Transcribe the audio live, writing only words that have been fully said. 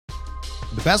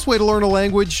The best way to learn a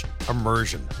language?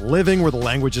 Immersion. Living where the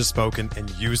language is spoken and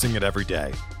using it every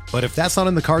day. But if that's not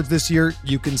in the cards this year,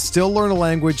 you can still learn a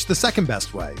language the second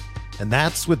best way, and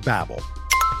that's with Babbel.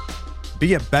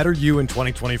 Be a better you in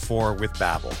 2024 with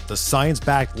Babbel, the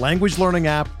science-backed language learning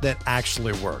app that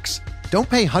actually works. Don't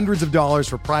pay hundreds of dollars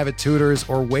for private tutors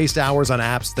or waste hours on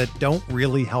apps that don't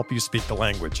really help you speak the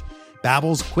language.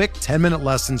 Babbel's quick 10-minute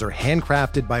lessons are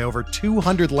handcrafted by over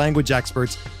 200 language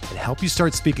experts and help you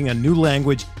start speaking a new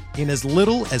language in as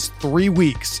little as 3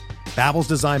 weeks. Babbel's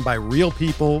designed by real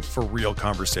people for real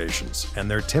conversations,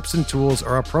 and their tips and tools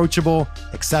are approachable,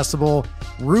 accessible,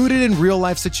 rooted in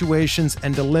real-life situations,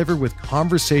 and delivered with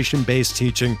conversation-based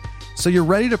teaching, so you're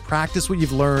ready to practice what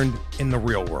you've learned in the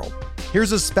real world.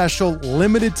 Here's a special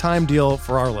limited-time deal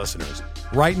for our listeners.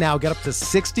 Right now, get up to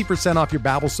 60% off your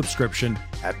Babbel subscription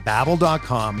at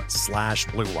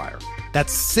babbel.com/Blue Wire.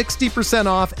 That's 60%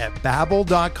 off at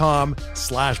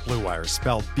babbel.com/Blue Wire,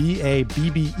 spelled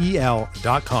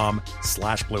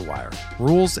BABBEL.com/Blue Wire.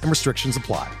 Rules and restrictions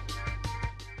apply.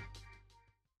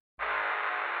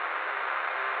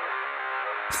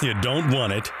 You don't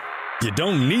want it, you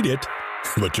don't need it,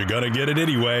 but you're gonna get it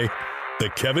anyway. The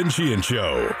Kevin Sheehan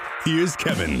Show. Here's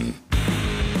Kevin.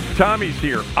 Tommy's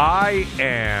here. I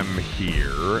am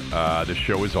here. The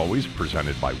show is always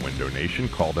presented by Window Nation.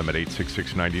 Call them at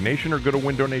 866-90-NATION or go to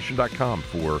windownation.com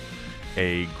for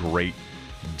a great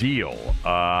deal.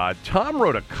 Tom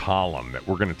wrote a column that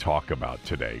we're going to talk about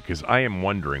today because I am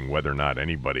wondering whether or not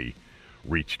anybody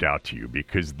reached out to you,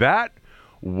 because that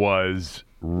was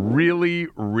really,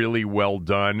 really well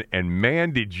done. And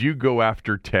man, did you go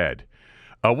after Ted.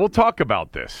 We'll talk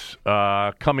about this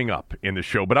coming up in the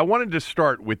show, but I wanted to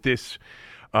start with this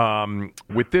from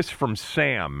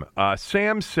Sam.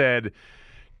 Sam said,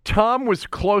 Tom was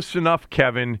close enough,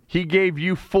 Kevin. He gave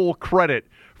you full credit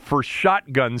for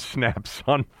shotgun snaps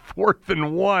on 4th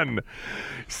and 1.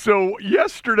 So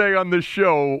yesterday on the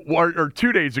show, or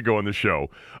 2 days ago on the show,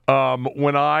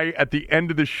 when I, at the end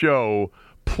of the show,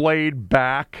 played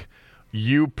back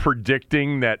you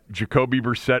predicting that Jacoby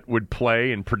Brissett would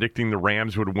play and predicting the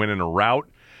Rams would win in a rout,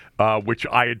 which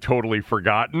I had totally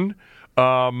forgotten.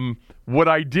 What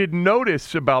I did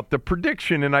notice about the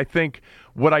prediction, and I think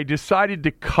what I decided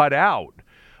to cut out,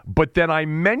 but then I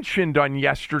mentioned on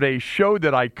yesterday's show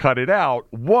that I cut it out,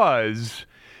 was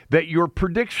that your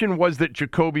prediction was that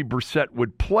Jacoby Brissett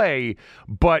would play,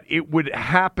 but it would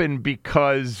happen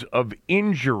because of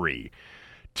injury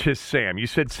to Sam. You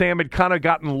said Sam had kind of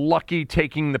gotten lucky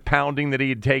taking the pounding that he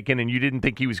had taken, and you didn't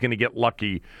think he was going to get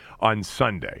lucky on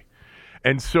Sunday.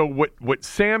 And so what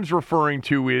Sam's referring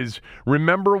to is,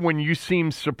 remember when you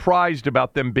seemed surprised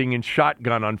about them being in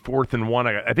shotgun on 4th and 1?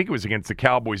 I think it was against the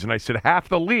Cowboys, and I said half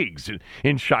the league's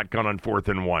in shotgun on 4th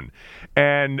and 1.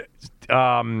 And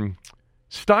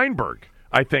Steinberg,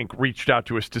 I think, reached out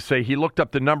to us to say he looked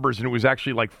up the numbers, and it was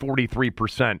actually like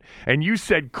 43%. And you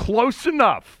said close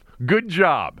enough. Good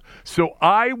job. So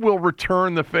I will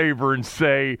return the favor and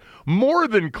say more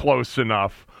than close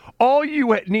enough. All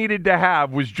you needed to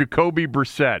have was Jacoby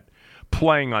Brissett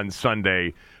playing on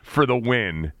Sunday for the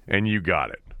win, and you got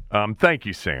it. Thank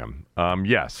you, Sam.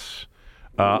 Yes.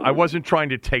 I wasn't trying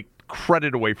to take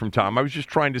credit away from Tom. I was just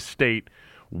trying to state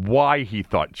why he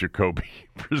thought Jacoby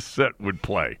Brissett would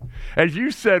play. As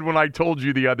you said when I told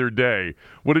you the other day,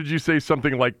 what did you say?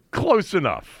 Something like close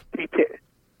enough.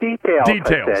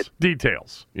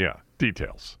 Details. Yeah,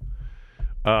 details.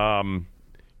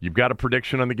 You've got a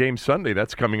prediction on the game Sunday.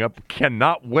 That's coming up.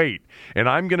 Cannot wait. And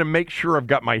I'm going to make sure I've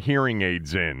got my hearing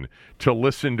aids in to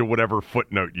listen to whatever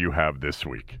footnote you have this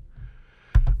week.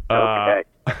 Okay.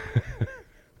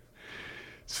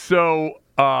 So,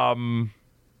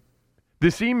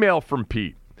 this email from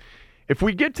Pete. If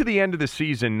we get to the end of the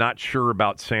season not sure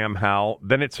about Sam Howell,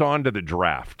 then it's on to the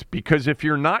draft. Because if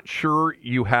you're not sure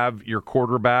you have your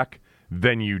quarterback,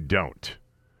 then you don't.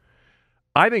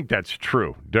 I think that's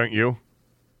true, don't you?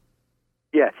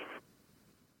 Yes.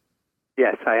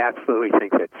 Yes, I absolutely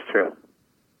think that's true.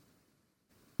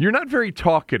 You're not very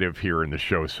talkative here in the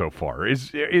show so far.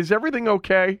 Is everything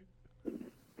okay?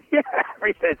 Yeah,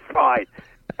 everything's fine.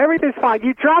 Everything's fine.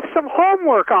 You dropped some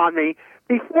homework on me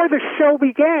before the show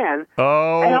began,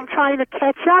 and I'm trying to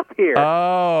catch up here.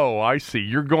 Oh, I see.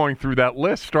 You're going through that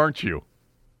list, aren't you?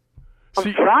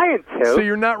 I'm trying to. So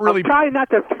you're not really... I'm trying not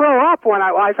to throw up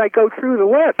as I go through the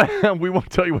list. We won't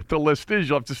tell you what the list is.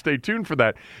 You'll have to stay tuned for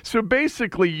that. So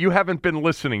basically, you haven't been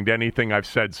listening to anything I've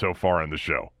said so far on the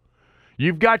show.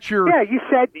 You've got your... Yeah, you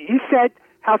said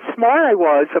how smart I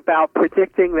was about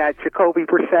predicting that Jacoby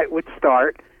Brissett would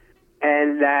start.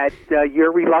 and that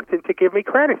you're reluctant to give me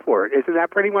credit for it. Isn't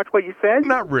that pretty much what you said?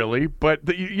 Not really,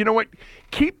 but you know what?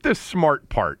 Keep the smart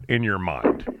part in your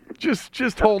mind.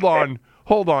 Just hold on.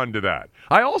 Hold on to that.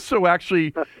 I also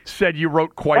actually said you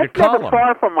wrote quite a column. That's never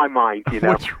far from my mind, you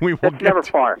know. Which we will never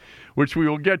far. Which we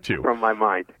will get to. From my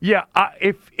mind. Yeah,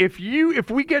 if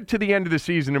we get to the end of the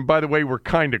season, and by the way, we're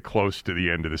kind of close to the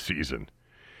end of the season,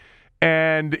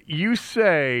 and you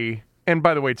say, and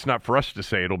by the way, it's not for us to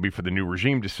say, it'll be for the new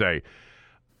regime to say,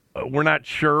 we're not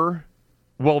sure,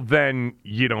 well, then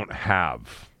you don't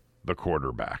have the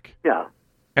quarterback. Yeah.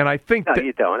 And I think no,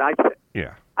 you don't.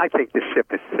 I think the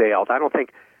ship has sailed. I don't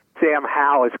think Sam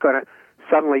Howell is going to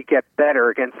suddenly get better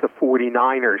against the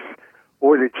 49ers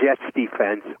or the Jets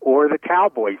defense or the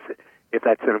Cowboys, if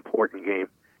that's an important game.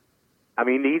 I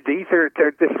mean, these are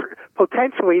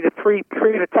potentially the three of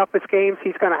the toughest games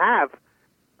he's going to have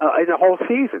in the whole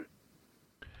season.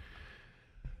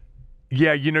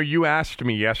 Yeah, you know, you asked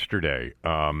me yesterday,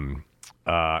 I'm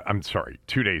sorry,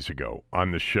 2 days ago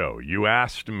on the show, you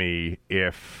asked me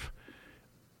if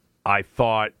I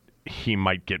thought he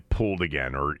might get pulled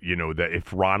again, or, you know, that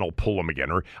if Ron will pull him again,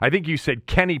 or I think you said,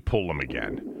 can he pull him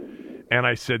again? And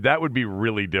I said that would be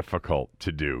really difficult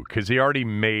to do because he already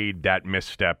made that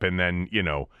misstep and then, you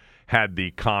know, had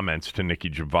the comments to Nikki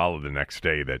Javala the next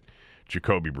day that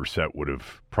Jacoby Brissett would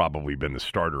have probably been the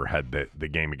starter had the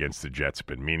game against the Jets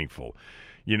been meaningful.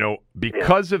 You know,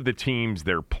 because of the teams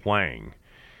they're playing,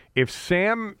 if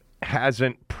Sam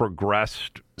hasn't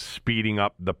progressed speeding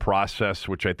up the process,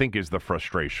 which I think is the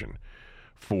frustration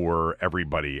for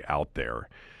everybody out there,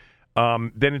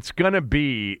 then it's going to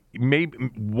be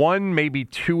maybe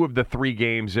two of the three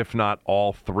games, if not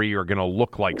all three, are going to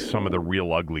look like some of the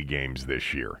real ugly games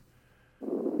this year.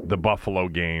 The Buffalo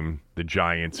game, the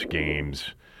Giants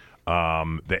games,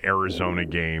 the Arizona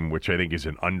game, which I think is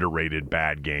an underrated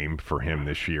bad game for him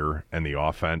this year and the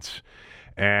offense.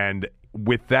 And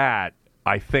with that,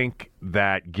 I think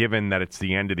that given that it's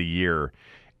the end of the year,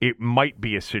 it might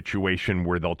be a situation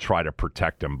where they'll try to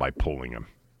protect him by pulling him.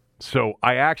 So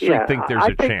I actually think there's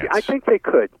a chance. I think they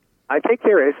could. I think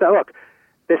there is. Now, look,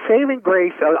 the saving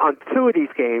grace on two of these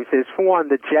games is, for one,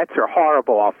 the Jets are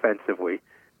horrible offensively.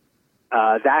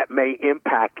 That may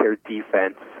impact their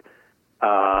defense.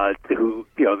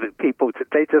 The people,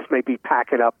 they just may be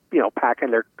packing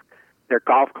their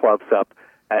golf clubs up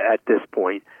at this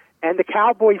point. And the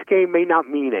Cowboys game may not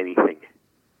mean anything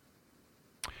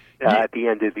at the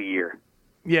end of the year.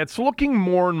 Yeah, it's looking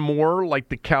more and more like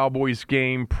the Cowboys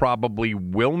game probably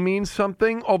will mean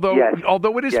something. Although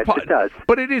it is, it does.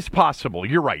 But it is possible.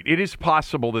 You're right. It is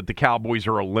possible that the Cowboys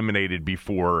are eliminated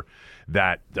before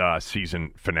that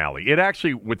season finale. It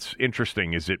actually, what's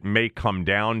interesting is it may come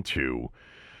down to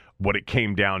what it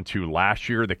came down to last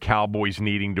year: the Cowboys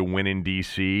needing to win in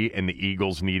D.C. and the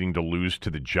Eagles needing to lose to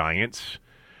the Giants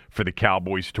for the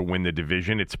Cowboys to win the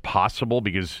division. It's possible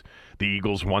because the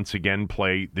Eagles once again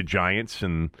play the Giants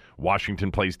and Washington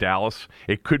plays Dallas.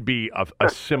 It could be a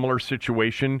similar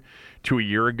situation to a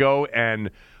year ago.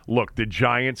 And look, the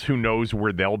Giants, who knows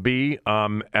where they'll be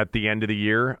at the end of the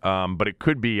year, but it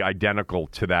could be identical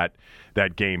to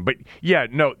that game. But yeah,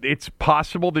 no, it's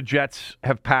possible the Jets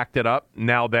have packed it up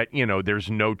now that, you know,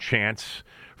 there's no chance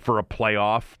for a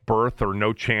playoff berth or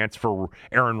no chance for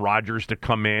Aaron Rodgers to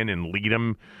come in and lead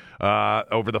them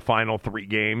over the final three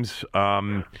games.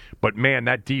 But, man,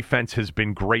 that defense has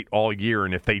been great all year,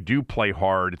 and if they do play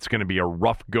hard, it's going to be a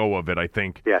rough go of it, I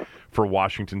think, for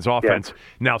Washington's offense. Yes.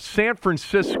 Now, San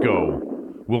Francisco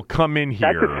will come in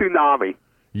here. That's a tsunami.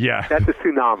 Yeah. That's a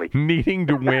tsunami. Needing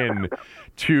to win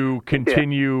to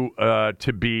continue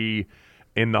to be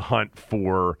in the hunt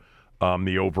for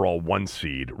the overall 1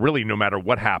 seed, really, no matter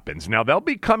what happens. Now, they'll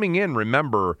be coming in,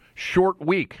 remember, short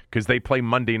week because they play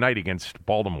Monday night against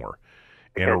Baltimore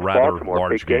in a rather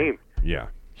large game. Yeah,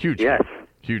 huge game.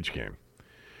 Huge game.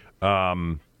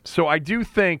 So I do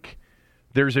think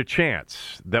there's a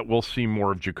chance that we'll see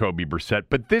more of Jacoby Brissett.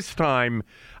 But this time,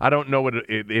 I don't know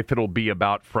if it'll be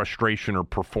about frustration or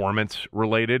performance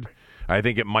related. I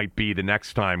think it might be the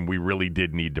next time we really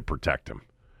did need to protect him.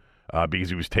 Because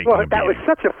he was taking a beating. That was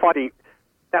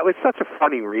such a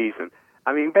funny reason.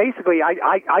 I mean, basically,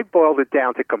 I boiled it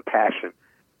down to compassion.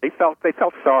 They felt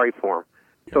sorry for him,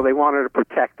 so they wanted to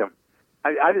protect him.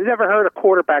 I've never heard a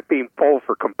quarterback being pulled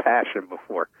for compassion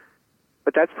before,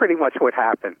 but that's pretty much what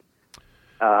happened.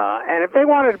 And if they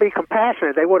wanted to be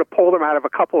compassionate, they would have pulled him out of a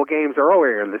couple of games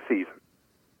earlier in the season.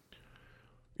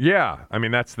 Yeah, I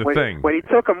mean, that's the thing. When he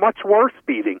took a much worse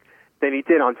beating than he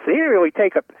did on Sunday, he didn't really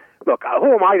take a... Look,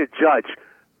 who am I to judge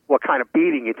what kind of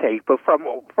beating you take? But from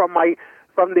my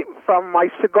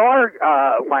cigar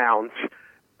lounge,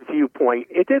 viewpoint,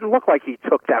 it didn't look like he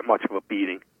took that much of a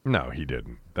beating. No, he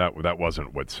didn't. That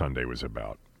wasn't what Sunday was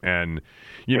about. And,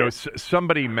 you know,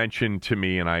 somebody mentioned to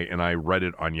me, and I read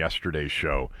it on yesterday's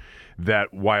show,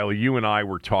 that while you and I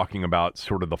were talking about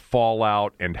sort of the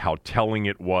fallout and how telling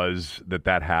it was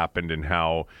that happened and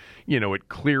how, you know, it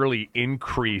clearly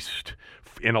increased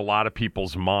in a lot of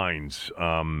people's minds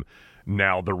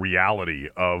now the reality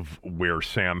of where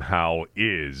Sam Howell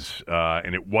is,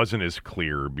 and it wasn't as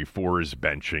clear before his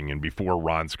benching and before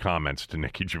Ron's comments to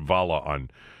Nicky Javala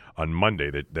on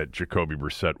Monday that Jacoby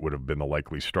Brissett would have been the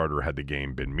likely starter had the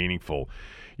game been meaningful.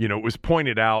 You know, it was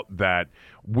pointed out that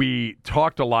we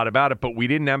talked a lot about it, but we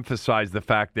didn't emphasize the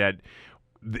fact that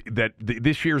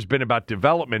this year's been about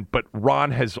development, but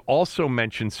Ron has also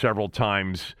mentioned several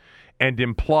times and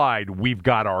implied we've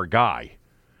got our guy.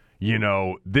 You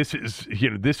know, this is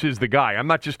the guy. I'm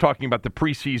not just talking about the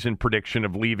preseason prediction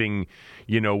of leaving,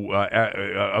 you know,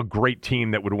 a great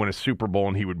team that would win a Super Bowl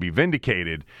and he would be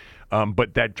vindicated.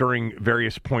 But that during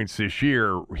various points this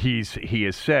year, he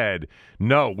has said,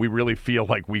 no, we really feel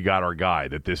like we got our guy,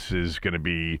 that this is going to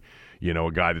be, you know,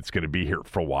 a guy that's going to be here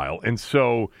for a while. And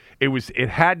so it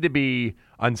had to be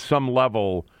on some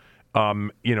level,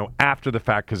 you know, after the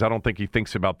fact, because I don't think he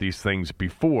thinks about these things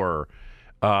before,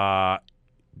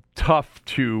 tough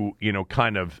to, you know,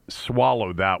 kind of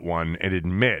swallow that one and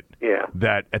admit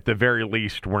that at the very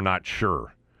least we're not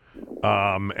sure.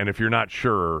 And if you're not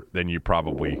sure, then you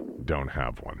probably don't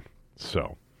have one.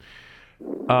 So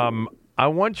I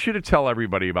want you to tell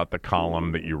everybody about the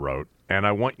column that you wrote, and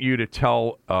I want you to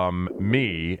tell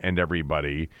me and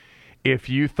everybody if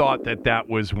you thought that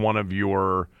was one of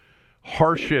your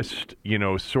harshest, you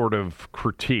know, sort of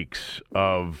critiques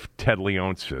of Ted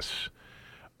Leonsis.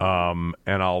 And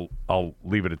I'll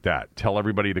leave it at that. Tell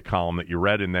everybody the column that you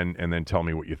read, and then tell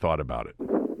me what you thought about it.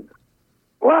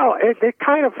 Well, it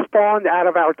kind of spawned out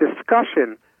of our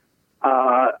discussion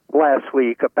last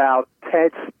week about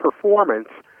Ted's performance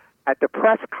at the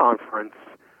press conference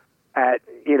at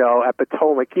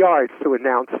Potomac Yards to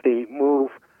announce the move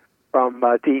from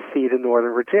D.C. to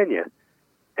Northern Virginia,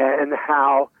 and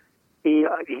how he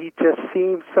just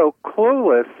seemed so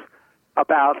clueless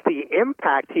about the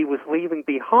impact he was leaving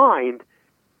behind,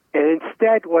 and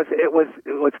instead was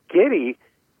giddy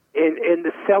in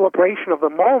the celebration of the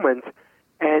moment,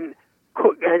 and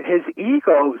his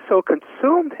ego so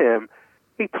consumed him,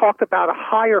 he talked about a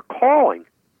higher calling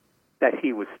that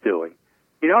he was doing.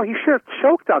 You know, he should have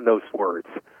choked on those words,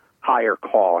 higher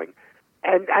calling.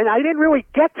 And I didn't really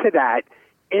get to that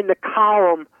in the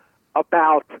column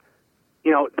about,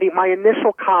 you know, my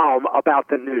initial column about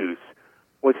the news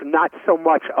was not so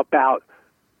much about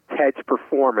Ted's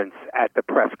performance at the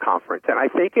press conference. And I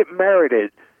think it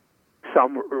merited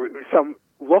some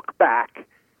look back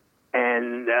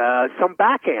and some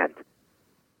backhand.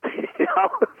 You know?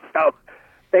 So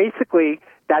basically,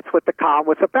 that's what the column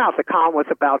was about. The column was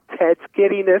about Ted's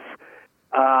giddiness,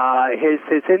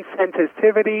 his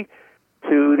insensitivity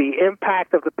to the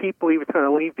impact of the people he was going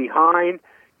to leave behind.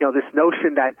 You know, this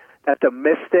notion that the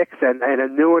Mystics and a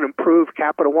new and improved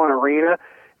Capital One Arena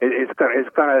is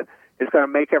going to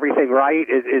make everything right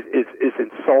is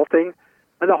insulting,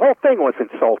 and the whole thing was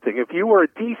insulting. If you were a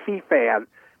DC fan,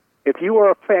 if you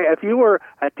were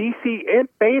a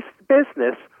DC-based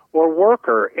business or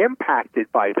worker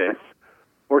impacted by this,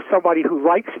 or somebody who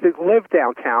likes to live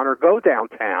downtown or go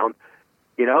downtown,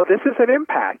 you know, this is an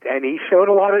impact, and he showed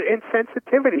a lot of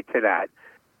insensitivity to that.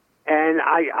 And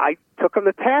I took him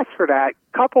to task for that,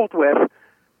 coupled with,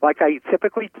 like I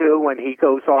typically do when he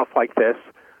goes off like this,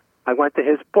 I went to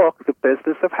his book, The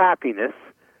Business of Happiness,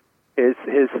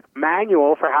 his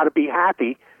manual for how to be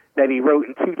happy that he wrote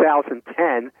in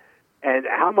 2010, and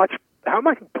how much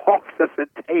balls does it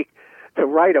take to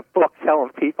write a book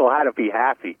telling people how to be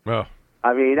happy? Well,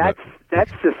 I mean,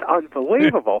 that's just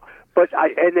unbelievable. But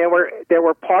there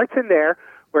were parts in there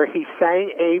where he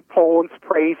sang Abe Poland's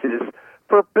praises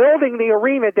for building the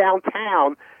arena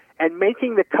downtown and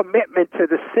making the commitment to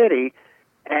the city.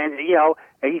 And, you know,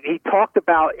 he talked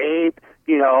about Abe,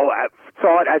 you know,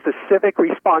 saw it as a civic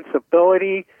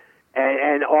responsibility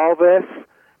and all this.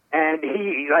 And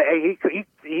he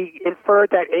inferred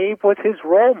that Abe was his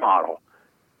role model.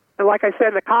 And like I said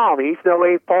in the column, he's no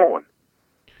Abe Poland.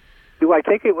 Do I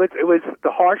think it was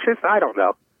the harshest? I don't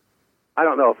know. I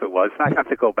don't know if it was. I have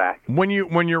to go back. When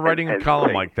you're writing a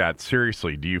column like that,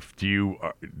 seriously,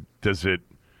 does it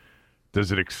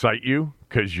excite you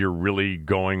because you're really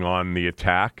going on the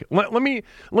attack? Let me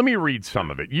read some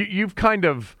of it. You've kind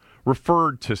of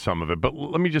referred to some of it, but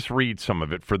let me just read some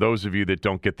of it for those of you that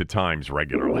don't get the Times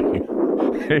regularly.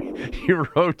 He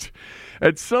wrote,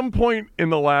 at some point in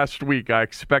the last week, I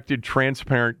expected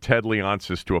transparent Ted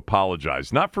Leonsis to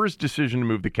apologize, not for his decision to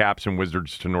move the Caps and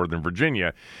Wizards to Northern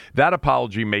Virginia. That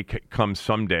apology may come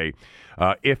someday,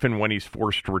 if and when he's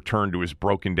forced to return to his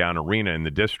broken-down arena in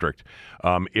the district,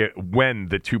 when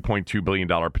the $2.2 billion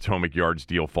Potomac Yards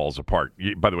deal falls apart.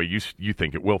 By the way, you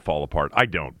think it will fall apart. I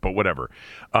don't, but whatever.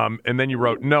 And then you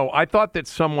wrote, no, I thought that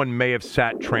someone may have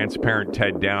sat transparent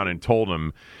Ted down and told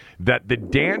him that the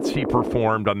dance he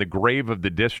performed on the grave of the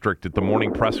district at the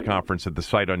morning press conference at the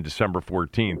site on December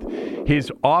 14th,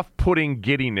 his off-putting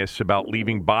giddiness about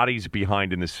leaving bodies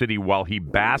behind in the city while he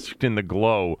basked in the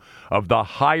glow of the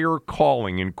higher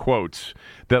calling, in quotes,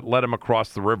 that led him across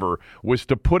the river, was,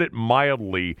 to put it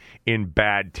mildly, in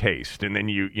bad taste. And then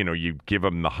you give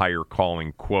him the higher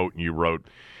calling quote, and you wrote,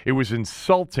 it was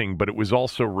insulting, but it was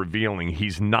also revealing.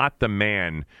 He's not the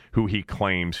man who he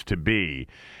claims to be.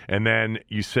 And then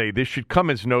you say, this should come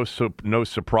as no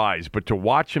surprise, but to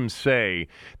watch him say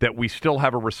that we still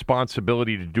have a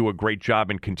responsibility to do a great job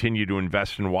and continue to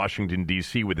invest in Washington,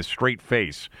 D.C. with a straight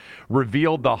face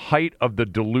revealed the height of the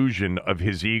delusion of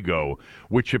his ego,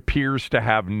 which appears to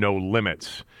have no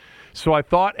limits. So I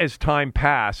thought as time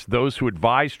passed, those who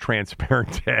advised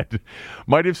transparent Ted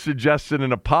might have suggested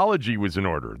an apology was in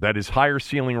order, that his higher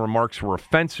ceiling remarks were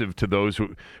offensive to those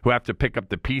who have to pick up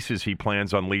the pieces he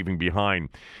plans on leaving behind.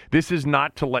 This is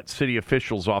not to let city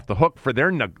officials off the hook for their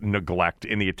neglect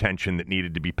in the attention that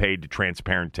needed to be paid to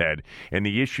transparent Ted and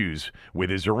the issues with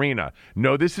his arena.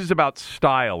 No, this is about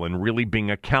style and really being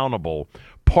accountable,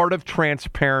 part of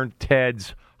transparent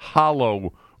Ted's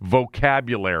hollow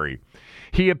vocabulary.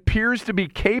 He appears to be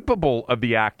capable of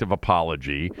the act of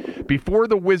apology. Before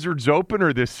the Wizards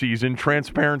opener this season,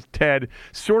 transparent Ted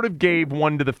sort of gave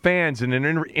one to the fans in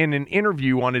an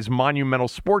interview on his Monumental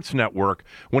Sports Network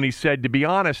when he said, to be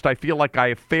honest, I feel like I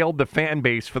have failed the fan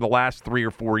base for the last 3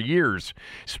 or 4 years.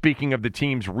 Speaking of the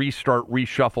team's restart,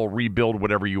 reshuffle, rebuild,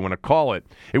 whatever you want to call it.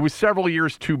 It was several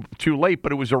years too late,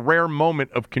 but it was a rare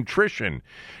moment of contrition.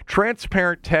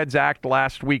 Transparent Ted's act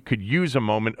last week could use a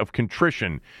moment of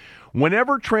contrition.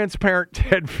 Whenever transparent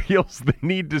Ted feels the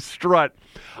need to strut,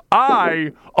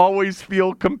 I always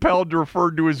feel compelled to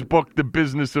refer to his book, The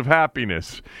Business of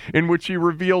Happiness, in which he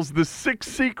reveals the 6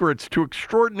 secrets to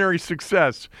extraordinary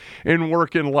success in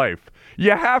work and life.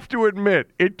 You have to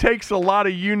admit, it takes a lot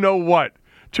of you-know-what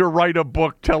to write a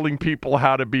book telling people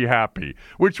how to be happy,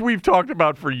 which we've talked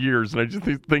about for years, and I just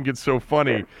think it's so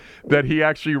funny that he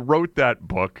actually wrote that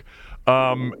book,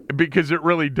 because it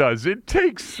really does. It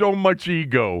takes so much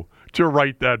ego to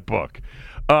write that book.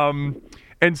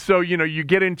 And so, you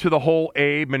get into the whole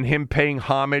Abe and him paying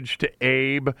homage to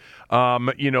Abe,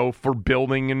 for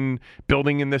building in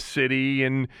the city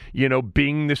and,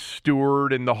 being the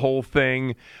steward and the whole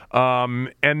thing.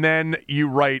 And then you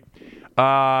write,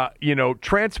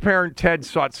 transparent Ted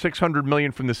sought $600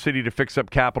 million from the city to fix up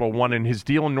Capital One, and his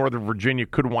deal in Northern Virginia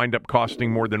could wind up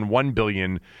costing more than $1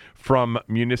 billion from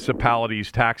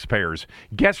municipalities' taxpayers.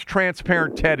 Guess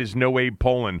transparent Ted is no Abe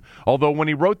Pollin, although when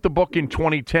he wrote the book in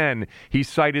 2010, he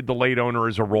cited the late owner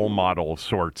as a role model of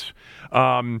sorts.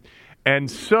 And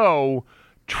so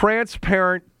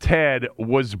transparent Ted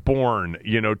was born,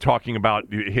 talking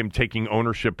about him taking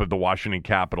ownership of the Washington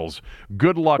Capitals.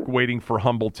 Good luck waiting for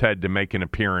humble Ted to make an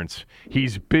appearance.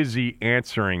 He's busy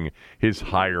answering his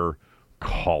higher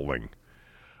calling.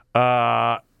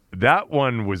 That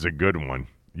one was a good one.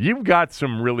 You've got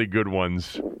some really good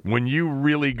ones when you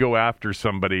really go after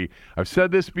somebody. I've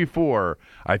said this before.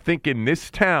 I think in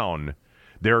this town,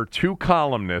 there are 2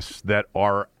 columnists that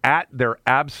are at their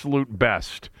absolute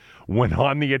best when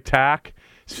on the attack,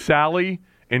 Sally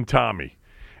and Tommy.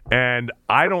 And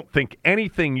I don't think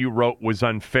anything you wrote was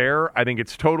unfair. I think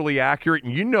it's totally accurate.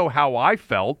 And you know how I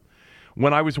felt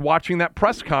when I was watching that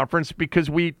press conference because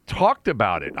we talked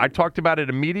about it. I talked about it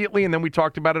immediately, and then we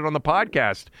talked about it on the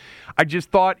podcast. I just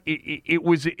thought it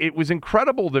was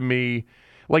incredible to me.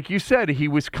 Like you said, he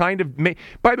was kind of...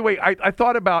 By the way, I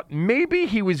thought about maybe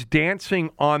he was dancing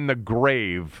on the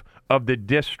grave of the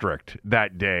district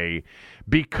that day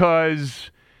because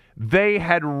they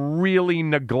had really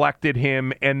neglected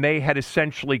him and they had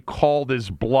essentially called his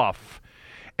bluff,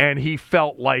 and he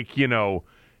felt like,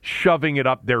 shoving it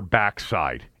up their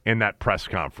backside in that press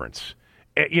conference.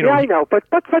 Yeah, I know, but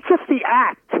just the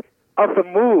act of the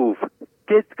move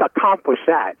did accomplish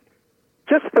that.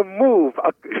 Just the move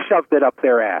shoved it up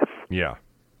their ass. Yeah.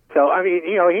 So, I mean,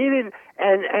 he didn't,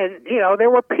 and there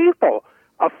were people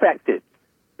affected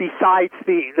besides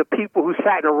the people who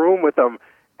sat in a room with him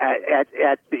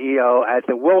at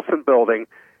the Wilson building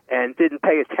and didn't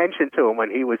pay attention to him when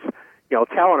he was,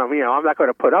 telling them, I'm not going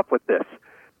to put up with this.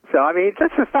 So, I mean,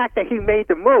 just the fact that he made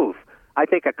the move, I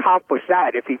think, accomplished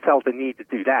that if he felt the need to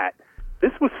do that.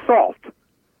 This was salt.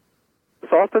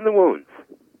 Salt in the wounds.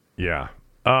 Yeah.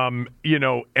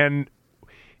 And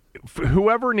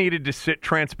whoever needed to sit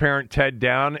Transparent Ted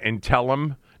down and tell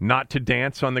him not to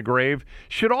dance on the grave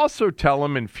should also tell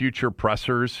him in future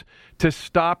pressers to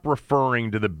stop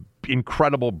referring to the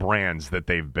incredible brands that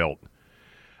they've built.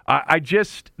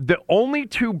 The only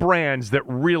two brands that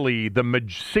really the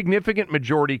significant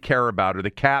majority care about are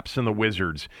the Caps and the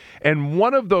Wizards. And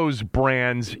one of those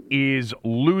brands is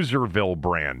Loserville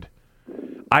brand.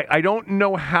 I don't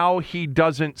know how he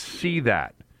doesn't see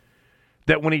that.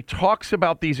 That when he talks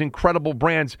about these incredible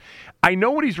brands, I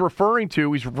know what he's referring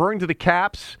to. He's referring to the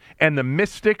Caps and the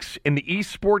Mystics and the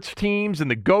esports teams and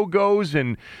the Go-Go's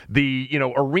and the,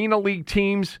 Arena League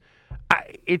teams.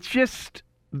 It's just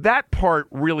that part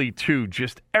really, too,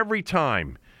 just every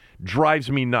time drives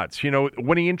me nuts.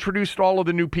 When he introduced all of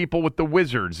the new people with the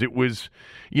Wizards, it was,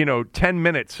 10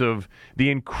 minutes of the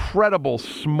incredible,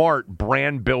 smart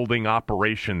brand-building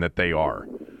operation that they are.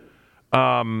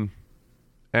 And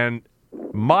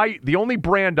the only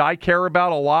brand I care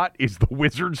about a lot is the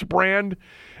Wizards brand,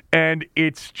 and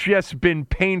it's just been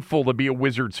painful to be a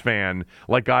Wizards fan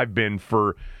like I've been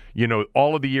for,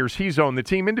 all of the years he's owned the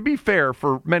team, and to be fair,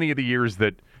 for many of the years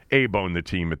that Abe owned the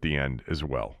team at the end as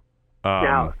well.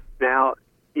 Now,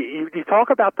 you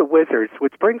talk about the Wizards,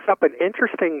 which brings up an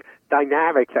interesting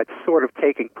dynamic that's sort of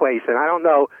taking place, and I don't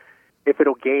know if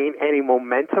it'll gain any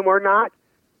momentum or not,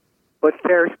 but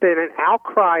there's been an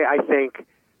outcry, I think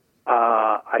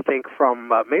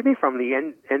from maybe from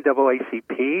the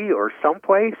NAACP or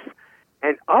someplace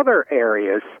and other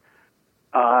areas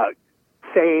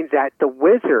saying that the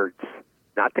Wizards,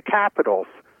 not the Capitals,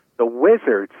 the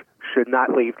Wizards should not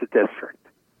leave the district.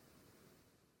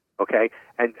 Okay?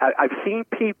 And I've seen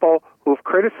people who have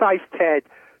criticized Ted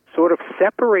sort of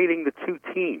separating the two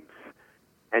teams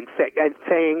and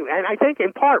saying, and I think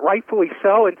in part rightfully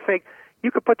so, and saying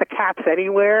you could put the Caps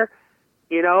anywhere,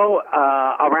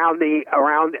 around the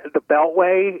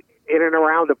Beltway, in and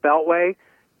around the Beltway,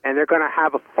 and they're going to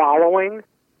have a following.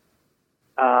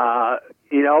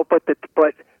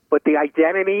 But the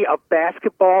identity of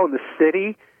basketball in the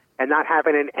city and not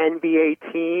having an NBA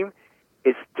team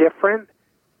is different.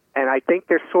 And I think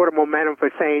there's sort of momentum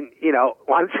for saying,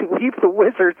 why don't you leave the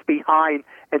Wizards behind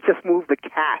and just move the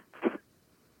Caps?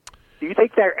 Do you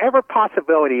think there's ever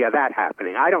possibility of that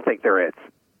happening? I don't think there is.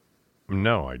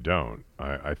 No, I don't.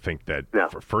 I think that,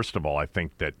 first of all, I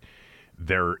think that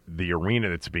the arena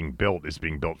that's being built is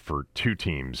being built for two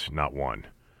teams, not one.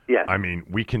 Yes. I mean,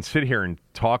 we can sit here and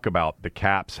talk about the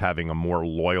Caps having a more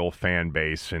loyal fan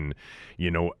base and,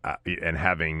 and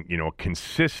having,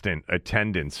 consistent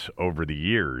attendance over the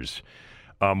years.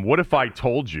 What if I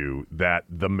told you that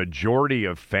the majority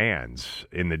of fans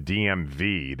in the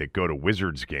DMV that go to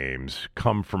Wizards games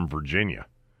come from Virginia?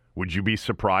 Would you be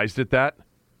surprised at that?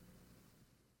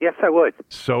 Yes, I would.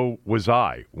 So was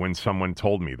I when someone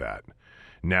told me that.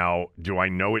 Now, do I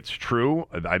know it's true?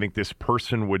 I think this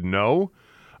person would know,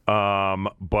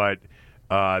 but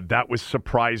that was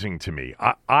surprising to me.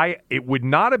 It would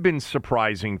not have been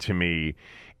surprising to me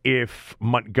if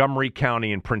Montgomery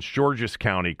County and Prince George's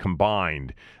County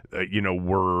combined,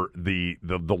 were the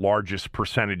largest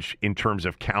percentage in terms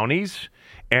of counties.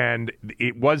 And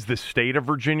it was the state of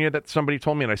Virginia that somebody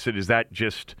told me. And I said, is that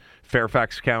just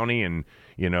Fairfax County and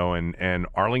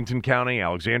Arlington County,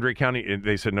 Alexandria County? And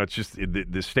they said, no, it's just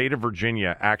the state of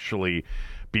Virginia actually,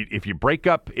 if you break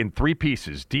up in three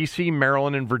pieces, D.C.,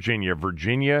 Maryland, and Virginia,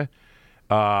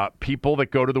 people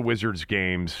that go to the Wizards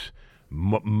games,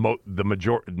 not the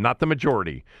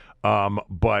majority,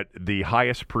 but the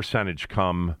highest percentage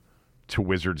come to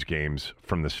Wizards games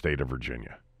from the state of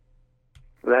Virginia.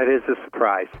 That is a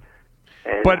surprise.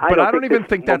 And but I don't even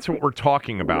think that's what we're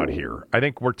talking about here. I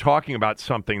think we're talking about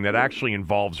something that actually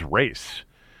involves race.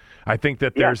 I think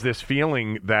that there's this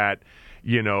feeling that,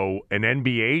 an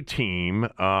NBA team,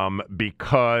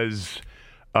 because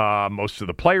most of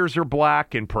the players are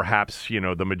black and perhaps,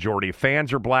 the majority of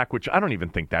fans are black, which I don't even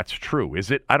think that's true, is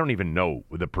it? I don't even know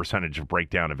the percentage of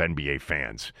breakdown of NBA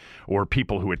fans or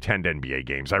people who attend NBA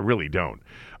games. I really don't.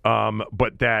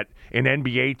 But that an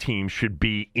NBA team should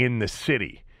be in the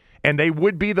city. And they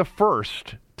would be the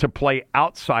first to play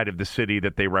outside of the city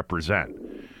that they represent.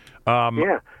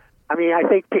 Yeah. I mean, I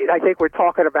think we're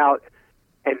talking about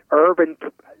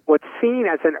what's seen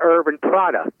as an urban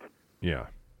product. Yeah.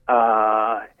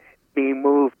 Being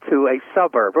moved to a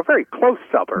suburb, a very close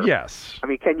suburb. Yes. I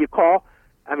mean, can you call,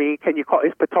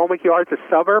 is Potomac Yards a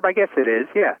suburb? I guess it is,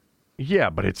 yeah. Yeah,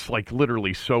 but it's like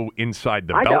literally so inside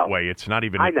the Beltway, it's not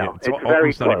even, I know. it's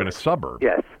almost not even a suburb.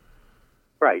 Yes.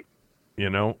 Right. You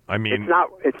know, I mean,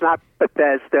 it's not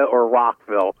Bethesda or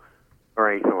Rockville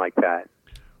or anything like that.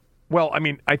 Well, I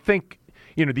mean, I think,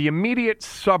 the immediate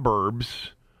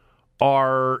suburbs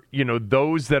are,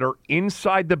 those that are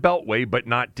inside the Beltway, but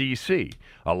not D.C.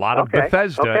 A lot of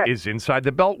Bethesda is inside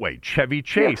the Beltway. Chevy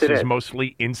Chase is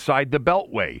mostly inside the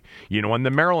Beltway, on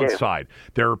the Maryland side.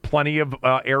 There are plenty of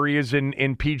areas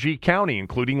in PG County,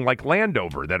 including like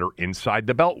Landover, that are inside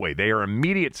the Beltway. They are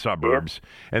immediate suburbs.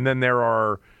 Yeah. And then there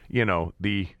are,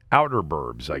 the outer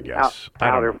burbs, I guess.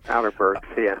 Outer burbs,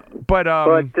 yeah. But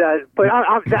I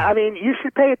mean, you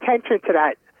should pay attention to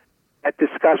that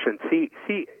discussion. See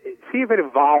if it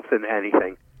evolves in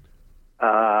anything,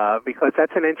 because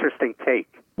that's an interesting take.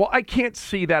 Well, I can't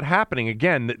see that happening.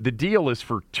 Again, the deal is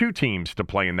for 2 teams to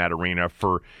play in that arena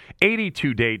for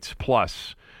 82 dates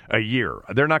plus a year.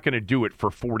 They're not going to do it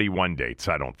for 41 dates,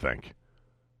 I don't think.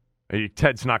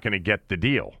 Ted's not going to get the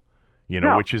deal,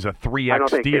 which is a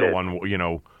 3X deal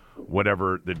on,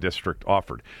 whatever the district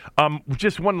offered.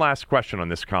 Just one last question on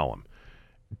this column.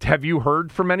 Have you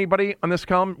heard from anybody on this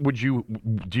column? Would you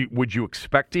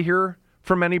expect to hear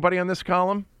from anybody on this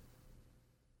column?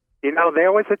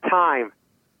 There was a time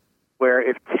where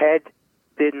if Ted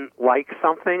didn't like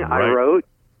something I wrote,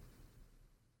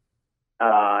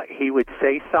 he would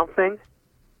say something.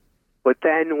 But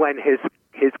then when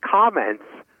his comments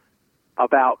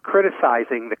about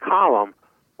criticizing the column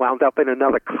wound up in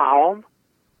another column,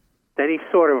 then he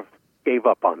sort of gave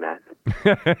up on that.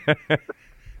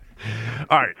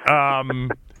 All right.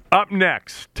 Up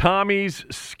next, Tommy's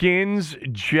Skins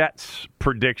Jets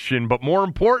prediction. But more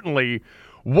importantly,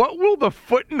 what will the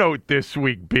footnote this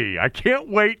week be? I can't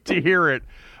wait to hear it.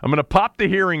 I'm going to pop the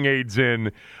hearing aids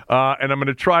in, and I'm going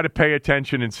to try to pay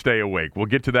attention and stay awake. We'll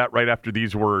get to that right after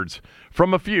these words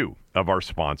from a few of our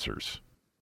sponsors.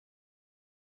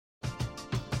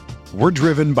 We're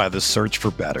driven by the search for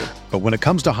better. But when it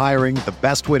comes to hiring, the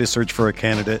best way to search for a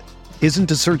candidate isn't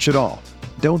to search at all.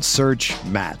 Don't search,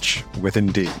 match with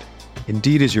Indeed.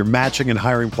 Indeed is your matching and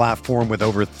hiring platform with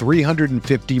over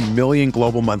 350 million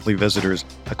global monthly visitors,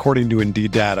 according to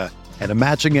Indeed data, and a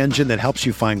matching engine that helps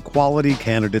you find quality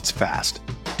candidates fast.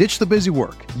 Ditch the busy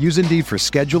work. Use Indeed for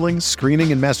scheduling,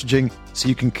 screening, and messaging so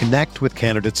you can connect with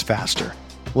candidates faster.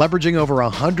 Leveraging over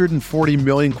 140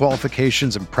 million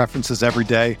qualifications and preferences every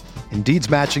day, Indeed's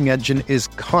matching engine is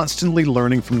constantly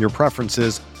learning from your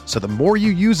preferences, so the more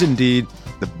you use Indeed,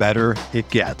 the better it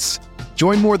gets.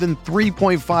 Join more than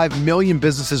 3.5 million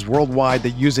businesses worldwide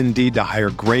that use Indeed to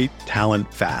hire great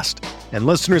talent fast. And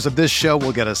listeners of this show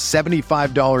will get a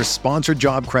 $75 sponsored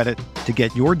job credit to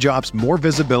get your jobs more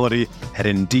visibility at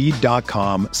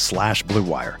Indeed.com/Blue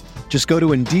Wire. Just go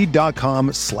to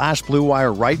Indeed.com/Blue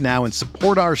Wire right now and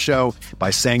support our show by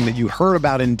saying that you heard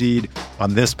about Indeed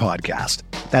on this podcast.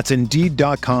 That's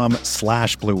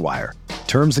Indeed.com/Blue Wire.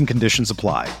 Terms and conditions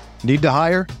apply. Need to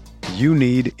hire? You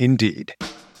need Indeed.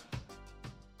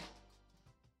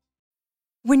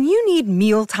 When you need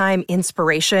mealtime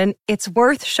inspiration, it's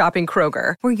worth shopping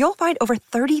Kroger, where you'll find over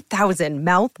 30,000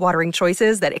 mouth-watering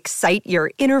choices that excite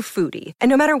your inner foodie. And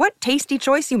no matter what tasty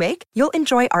choice you make, you'll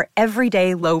enjoy our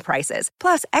everyday low prices,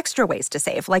 plus extra ways to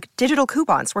save, like digital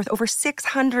coupons worth over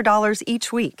 $600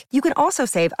 each week. You can also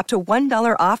save up to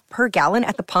 $1 off per gallon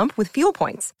at the pump with fuel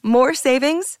points. More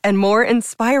savings and more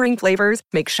inspiring flavors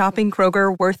make shopping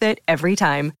Kroger worth it every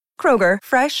time. Kroger,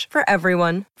 fresh for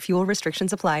everyone. Fuel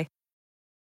restrictions apply.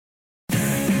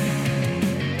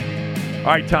 All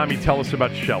right, Tommy, tell us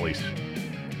about Shelley's.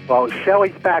 Well,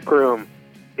 Shelley's Back Room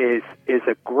is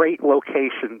a great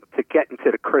location to get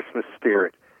into the Christmas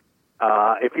spirit.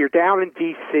 If you're down in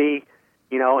D.C.,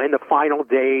 in the final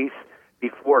days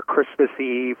before Christmas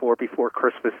Eve or before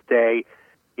Christmas Day,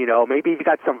 maybe you've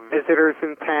got some visitors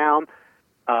in town,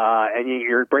 and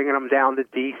you're bringing them down to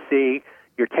D.C.,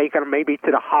 you're taking them maybe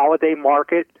to the holiday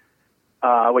market,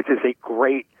 which is a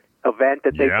great event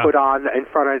that they put on in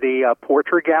front of the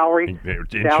portrait gallery in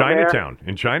Chinatown. There.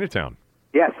 In Chinatown.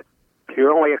 Yes.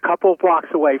 You're only a couple of blocks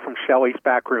away from Shelley's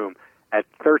Back Room at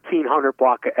 1300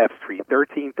 block of F Street,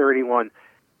 1331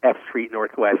 F Street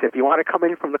Northwest. If you want to come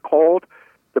in from the cold,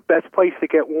 the best place to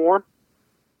get warm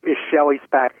is Shelley's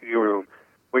Back Room,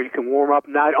 where you can warm up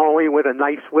not only with a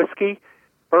nice whiskey,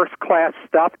 first-class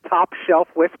stuff, top-shelf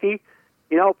whiskey,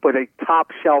 but a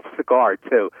top-shelf cigar,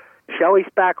 too. Shelley's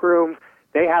Back Room,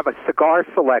 they have a cigar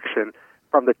selection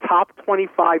from the top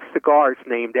 25 cigars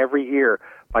named every year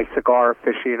by Cigar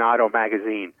Aficionado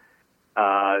magazine.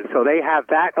 So they have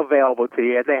that available to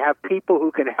you, and they have people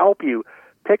who can help you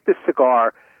pick the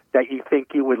cigar that you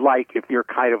think you would like if you're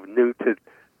kind of new to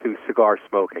cigar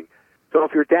smoking. So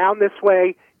if you're down this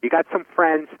way, you got some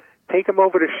friends, take them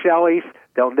over to Shelley's.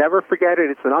 They'll never forget it.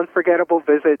 It's an unforgettable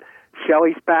visit,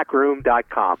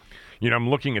 Shelley'sBackroom.com. You know, I'm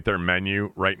looking at their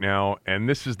menu right now, and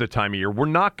this is the time of year. We're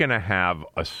not going to have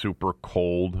a super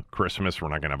cold Christmas. We're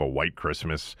not going to have a white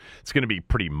Christmas. It's going to be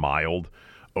pretty mild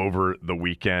over the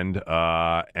weekend.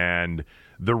 And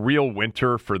the real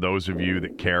winter, for those of you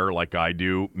that care like I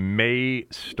do, may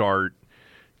start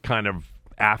kind of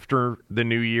after the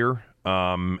new year.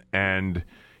 And,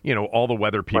 you know, all the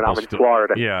weather people when I'm in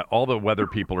Florida. Yeah, all the weather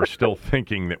people are still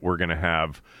thinking that we're going to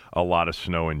have a lot of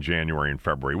snow in January and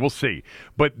February. We'll see.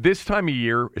 But this time of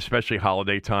year, especially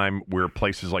holiday time, where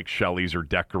places like Shelley's are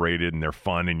decorated and they're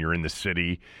fun and you're in the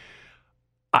city,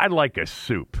 I like a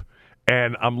soup.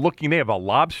 And I'm looking, they have a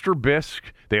lobster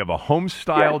bisque, they have a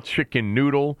home-style chicken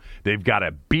noodle, they've got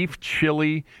a beef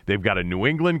chili, they've got a New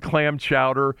England clam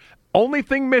chowder. Only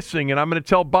thing missing, and I'm going to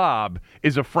tell Bob,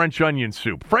 is a French onion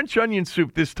soup. French onion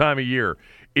soup this time of year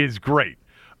is great.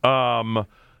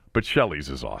 But Shelley's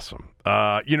is awesome.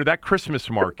 You know, that Christmas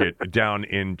market down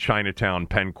in Chinatown,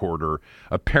 Penn Quarter,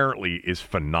 apparently is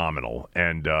phenomenal.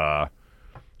 And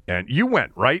you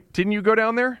went, right? Didn't you go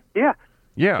down there? Yeah.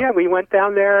 Yeah. Yeah, we went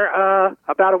down there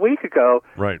about a week ago.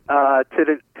 Right. To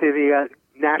the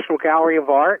National Gallery of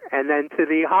Art and then to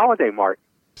the Holiday Mart.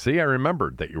 See, I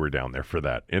remembered that you were down there for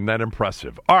that. Isn't that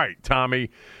impressive? All right, Tommy.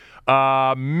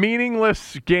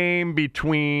 Meaningless game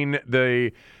between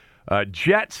the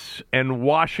Jets and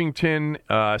Washington.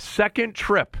 Second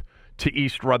trip to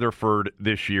East Rutherford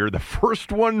this year. The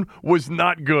first one was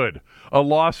not good. A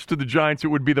loss to the Giants. It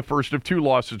would be the first of two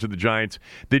losses to the Giants.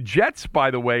 The Jets,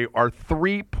 by the way, are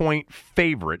 3-point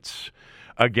favorites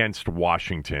against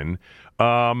Washington.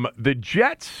 The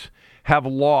Jets have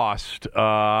lost.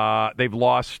 They've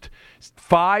lost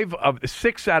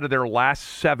 6 out of their last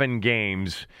 7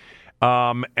 games,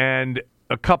 and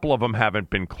a couple of them haven't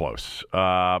been close.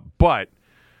 But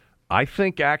I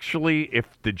think actually, if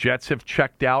the Jets have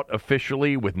checked out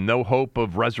officially with no hope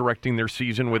of resurrecting their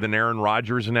season with an Aaron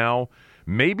Rodgers now,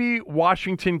 maybe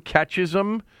Washington catches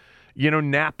them,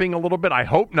 napping a little bit. I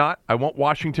hope not. I want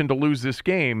Washington to lose this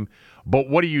game. But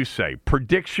what do you say?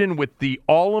 Prediction with the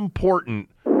all-important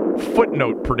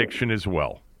footnote prediction as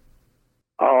well.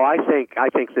 Oh, I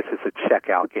think this is a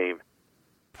checkout game.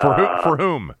 For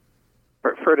whom?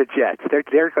 For the Jets.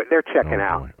 They're checking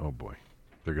out. Oh boy,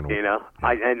 they're going to.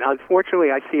 And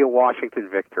unfortunately, I see a Washington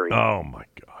victory. Oh my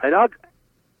God,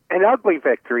 an ugly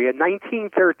victory, a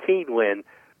 19-13 win,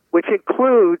 which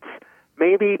includes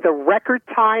maybe the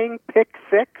record-tying pick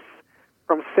 6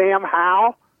 from Sam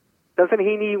Howell. Doesn't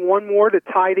he need one more to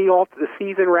tie the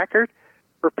season record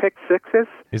for pick 6s?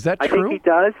 Is that true? I think he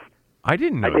does. I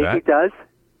didn't know that. I think he does.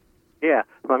 Yeah.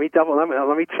 Let me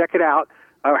check it out.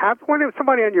 Have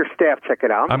somebody on your staff check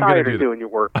it out. I'm tired of doing your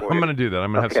work for you. I'm going to do that.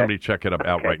 I'm going to have somebody check it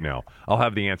out right now. I'll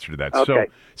have the answer to that. Okay. So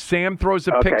Sam throws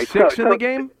a pick 6 in the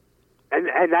game?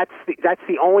 And that's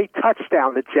the only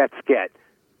touchdown the Jets get.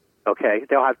 Okay?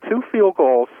 They'll have 2 field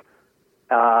goals.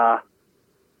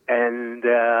 And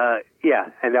they'll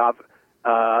have,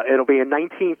 it'll be a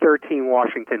 19-13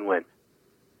 Washington win.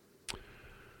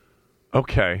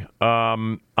 Okay.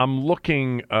 I'm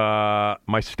looking.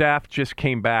 My staff just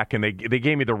came back, and they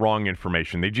gave me the wrong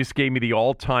information. They just gave me the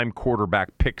all-time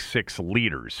quarterback pick 6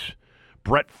 leaders.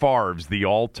 Brett Favre's the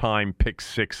all-time pick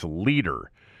 6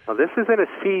 leader. Well, this isn't a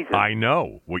season. I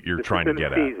know what you're trying to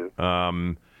get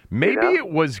at. Maybe it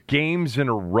was games in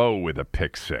a row with a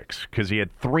pick 6 because he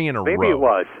had 3 in a row. Maybe it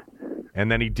was.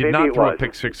 And then he did not throw a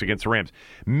pick 6 against the Rams.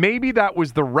 Maybe that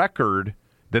was the record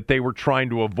that they were trying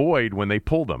to avoid when they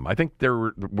pulled him. I think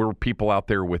there were people out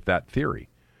there with that theory.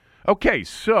 Okay,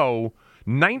 so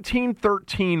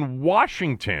 1913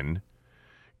 Washington.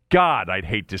 God, I'd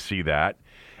hate to see that.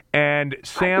 And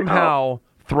Sam Howell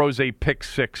throws a pick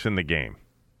 6 in the game,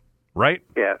 right?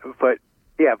 Yeah,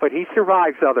 but he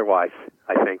survives otherwise,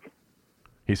 I think.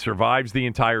 He survives the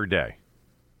entire day.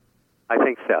 I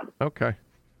think so. Okay.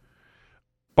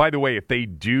 By the way, if they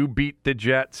do beat the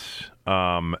Jets,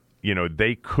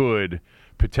 they could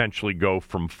potentially go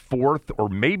from 4th or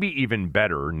maybe even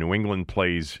better. New England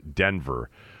plays Denver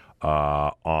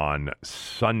on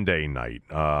Sunday night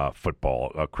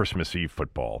football, Christmas Eve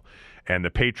football, and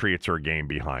the Patriots are a game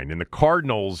behind. And the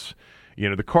Cardinals,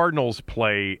 the Cardinals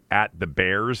play at the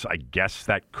Bears. I guess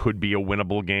that could be a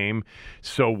winnable game.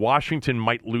 So Washington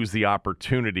might lose the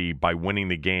opportunity by winning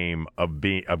the game of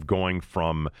going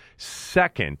from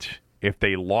 2nd if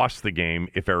they lost the game,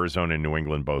 if Arizona and New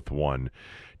England both won,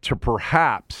 to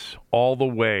perhaps all the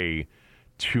way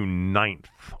to 9th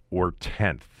or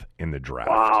 10th in the draft.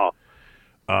 Wow.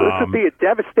 This would be a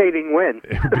devastating win.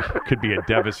 Could be a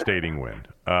devastating win.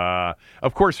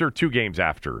 Of course, there are 2 games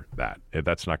after that.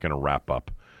 That's not going to wrap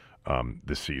up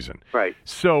the season. Right.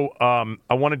 So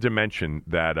I wanted to mention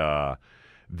that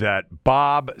that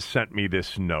Bob sent me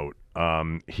this note.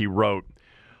 He wrote,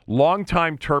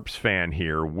 "Longtime Terps fan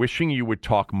here, wishing you would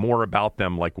talk more about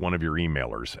them like one of your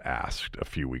emailers asked a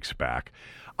few weeks back.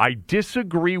 I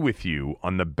disagree with you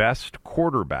on the best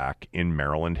quarterback in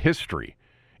Maryland history.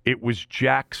 It was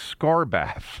Jack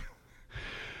Scarbath,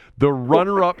 the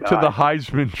runner-up to the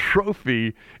Heisman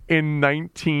Trophy in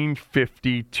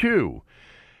 1952.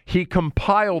 He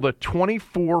compiled a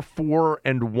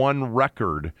 24-4-1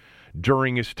 record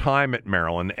during his time at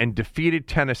Maryland and defeated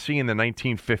Tennessee in the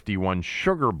 1951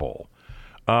 Sugar Bowl."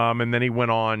 And then he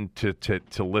went on to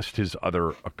list his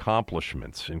other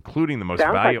accomplishments, including the most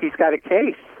valuable. Sounds like he's got a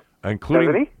case.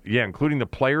 Including the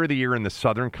Player of the Year in the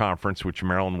Southern Conference, which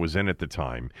Maryland was in at the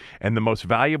time, and the most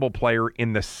valuable player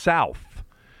in the South.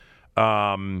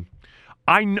 I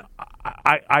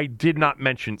did not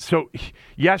mention. So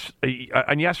yes,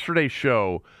 on yesterday's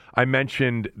show, I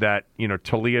mentioned that Leah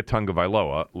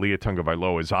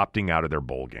Tungavailoa is opting out of their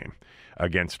bowl game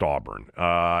against Auburn.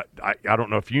 I don't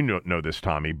know if you know this,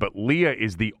 Tommy, but Leah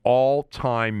is the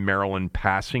all-time Maryland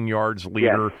passing yards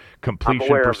leader,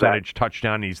 completion percentage,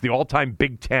 touchdown. He's the all-time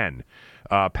Big Ten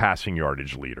passing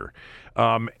yardage leader.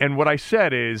 And what I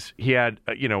said is he had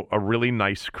a really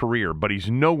nice career, but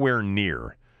he's nowhere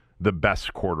near the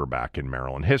best quarterback in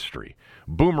Maryland history.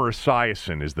 Boomer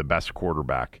Esiason is the best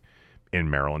quarterback in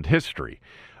Maryland history.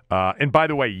 And by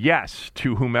the way, yes,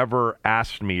 to whomever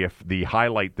asked me if the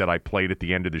highlight that I played at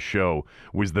the end of the show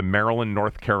was the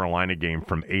Maryland-North Carolina game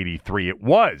from '83. It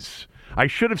was. I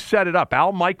should have set it up.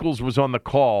 Al Michaels was on the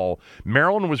call.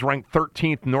 Maryland was ranked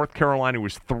 13th. North Carolina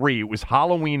was 3. It was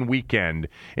Halloween weekend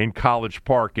in College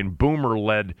Park, and Boomer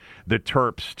led the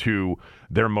Terps to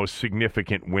their most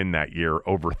significant win that year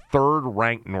over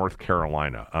third-ranked North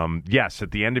Carolina. Yes,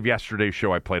 at the end of yesterday's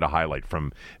show, I played a highlight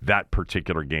from that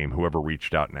particular game, whoever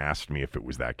reached out and asked me if it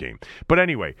was that game. But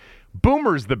anyway,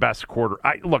 Boomer's the best quarter.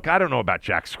 Look, I don't know about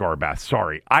Jack Scarbath.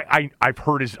 Sorry. I've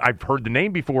heard the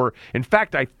name before. In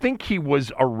fact, I think he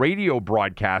was a radio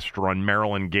broadcaster on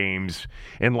Maryland games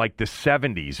in like the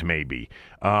 70s, maybe.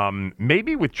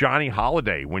 Maybe with Johnny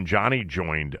Holiday when Johnny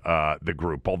joined the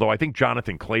group, although I think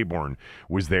Jonathan Claiborne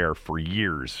was there for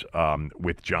years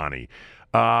with Johnny.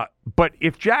 But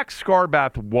if Jack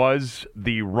Scarbath was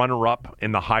the runner-up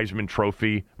in the Heisman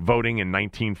Trophy voting in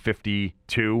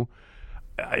 1952,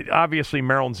 obviously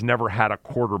Maryland's never had a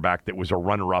quarterback that was a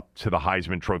runner-up to the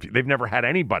Heisman Trophy. They've never had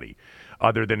anybody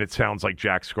other than, it sounds like,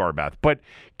 Jack Scarbath. But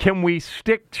can we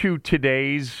stick to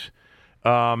today's,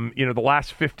 the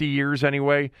last 50 years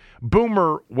anyway?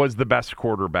 Boomer was the best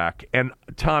quarterback. And,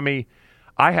 Tommy,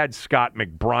 I had Scott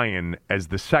McBrien as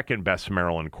the second best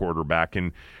Maryland quarterback.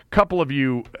 And a couple of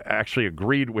you actually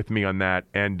agreed with me on that.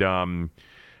 And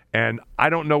I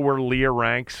don't know where Leah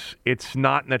ranks. It's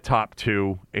not in the top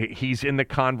 2. He's in the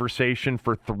conversation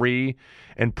for 3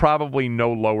 and probably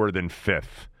no lower than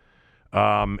 5th.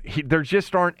 There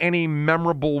just aren't any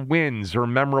memorable wins or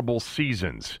memorable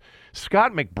seasons.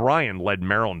 Scott McBrien led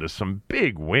Maryland to some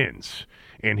big wins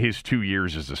in his 2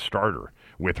 years as a starter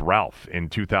with Ralph in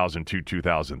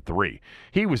 2002-2003.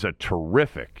 He was a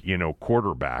terrific,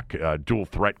 quarterback, dual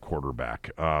threat quarterback.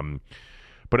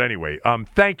 But anyway,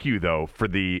 thank you, though, for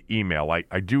the email.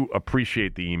 I do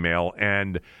appreciate the email,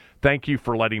 and thank you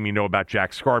for letting me know about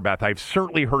Jack Scarbath. I've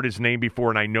certainly heard his name before,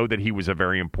 and I know that he was a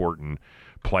very important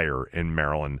player in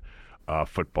Maryland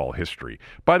football history.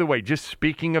 By the way, just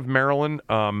speaking of Maryland,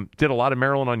 did a lot of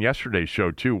Maryland on yesterday's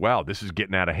show, too. Wow, this is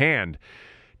getting out of hand.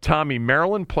 Tommy,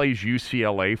 Maryland plays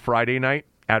UCLA Friday night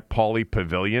at Pauley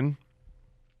Pavilion.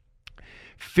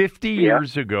 50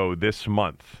 years ago this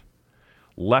month,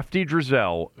 Lefty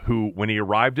Driesell, who, when he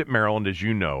arrived at Maryland, as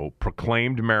you know,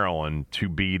 proclaimed Maryland to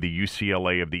be the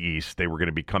UCLA of the East. They were going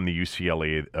to become the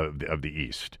UCLA of the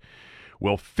East.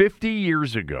 Well, 50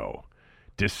 years ago,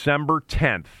 December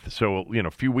 10th, so,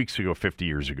 a few weeks ago, 50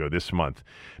 years ago, this month,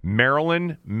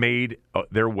 Maryland made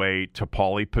their way to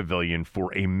Pauley Pavilion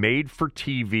for a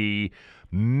made-for-TV,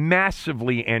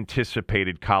 massively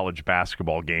anticipated college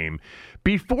basketball game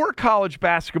before college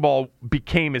basketball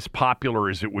became as popular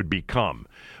as it would become.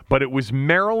 But it was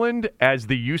Maryland as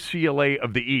the UCLA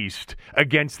of the East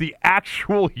against the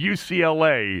actual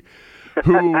UCLA,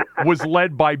 who was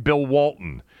led by Bill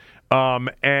Walton.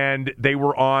 And they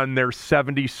were on their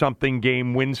 70-something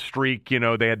game win streak. You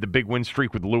know, they had the big win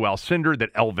streak with Lou Alcindor that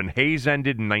Elvin Hayes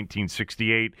ended in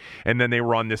 1968. And then they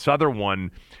were on this other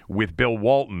one with Bill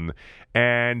Walton.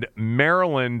 And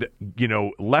Maryland, you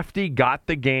know, Lefty got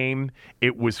the game.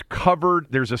 It was covered.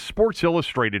 There's a Sports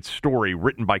Illustrated story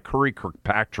written by Curry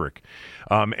Kirkpatrick.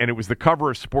 And it was the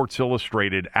cover of Sports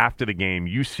Illustrated after the game,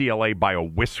 UCLA by a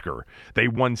whisker. They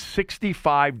won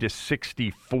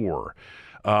 65-64.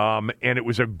 And it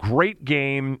was a great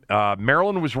game.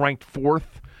 Maryland was ranked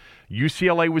 4th.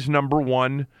 UCLA was number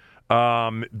 1.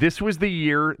 This was the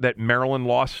year that Maryland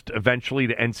lost eventually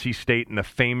to NC State in the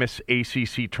famous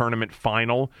ACC tournament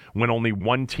final when only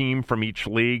one team from each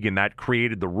league, and that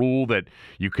created the rule that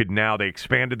you could now, they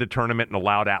expanded the tournament and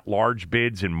allowed at-large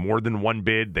bids and more than one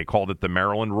bid. They called it the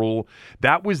Maryland rule.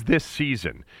 That was this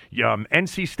season.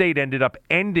 NC State ended up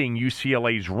ending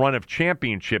UCLA's run of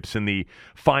championships in the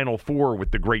Final Four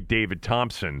with the great David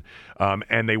Thompson,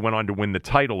 and they went on to win the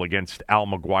title against Al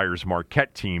McGuire's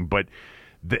Marquette team. But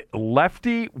the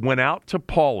Lefty went out to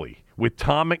Pauley with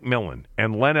Tom McMillan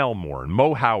and Len Elmore and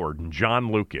Mo Howard and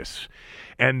John Lucas.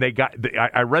 And they got,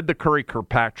 I read the Curry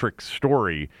Kirkpatrick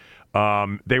story.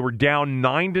 They were down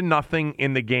 9-0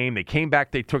 in the game. They came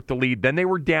back, they took the lead. Then they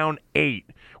were down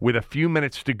 8 with a few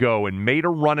minutes to go and made a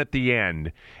run at the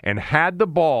end and had the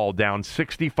ball down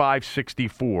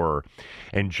 65-64.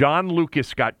 And John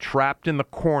Lucas got trapped in the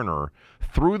corner,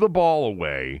 threw the ball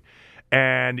away,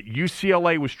 and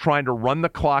UCLA was trying to run the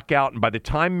clock out, and by the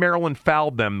time Maryland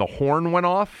fouled them, the horn went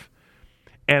off,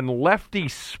 and Lefty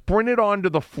sprinted onto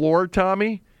the floor,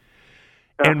 Tommy,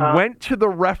 and went to the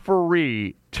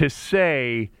referee to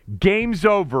say, game's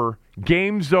over,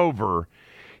 game's over.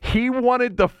 He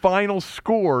wanted the final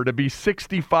score to be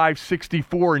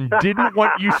 65-64 and didn't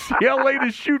want UCLA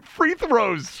to shoot free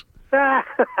throws.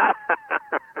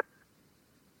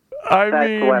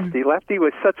 Lefty. Lefty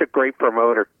was such a great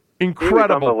promoter.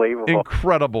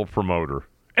 Incredible promoter,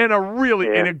 and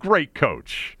a great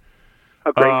coach.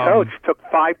 A great coach. Took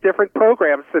 5 different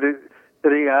programs to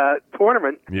the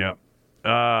tournament. Yeah.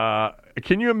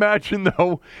 Can you imagine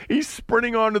though? He's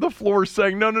sprinting onto the floor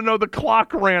saying, "No, the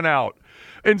clock ran out."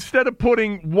 Instead of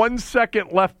putting 1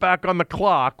 second left back on the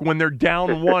clock when they're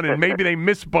down 1 and maybe they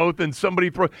miss both and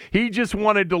somebody he just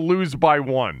wanted to lose by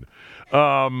 1.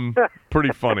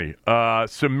 Pretty funny.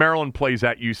 So Maryland plays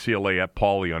at UCLA at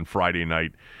Pauley on Friday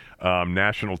night.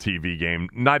 National TV game.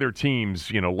 Neither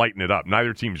team's, lighten it up.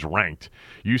 Neither team's ranked.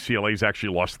 UCLA's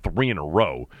actually lost 3 in a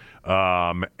row.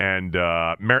 And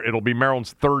it'll be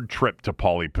Maryland's 3rd trip to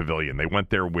Pauley Pavilion. They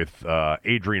went there with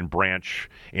Adrian Branch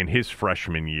in his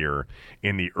freshman year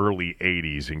in the early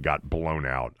 80s and got blown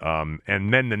out.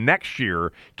 And then the next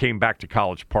year came back to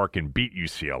College Park and beat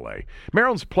UCLA.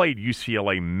 Maryland's played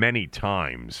UCLA many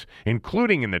times,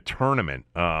 including in the tournament.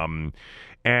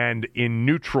 And in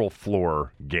neutral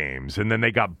floor games. And then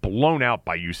they got blown out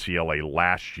by UCLA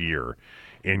last year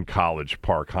in College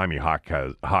Park. Jaime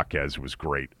Jaquez was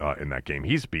great in that game.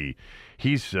 He's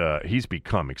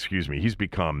become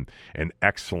an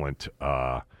excellent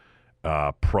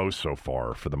pro so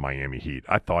far for the Miami Heat.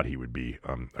 I thought he would be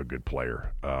a good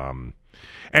player.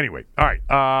 Anyway, all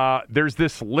right. There's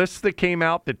this list that came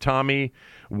out that Tommy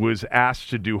was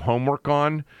asked to do homework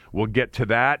on. We'll get to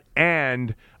that.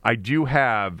 And I do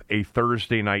have a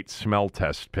Thursday night smell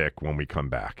test pick when we come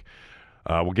back.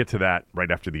 We'll get to that right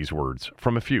after these words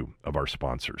from a few of our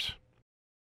sponsors.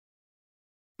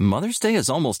 Mother's Day is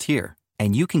almost here,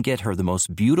 and you can get her the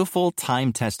most beautiful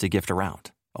time-tested gift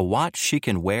around. A watch she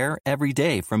can wear every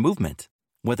day from Movement.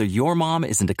 Whether your mom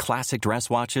is into classic dress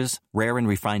watches, rare and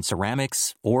refined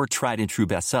ceramics, or tried-and-true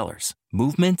bestsellers,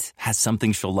 Movement has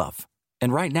something she'll love.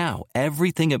 And right now,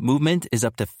 everything at Movement is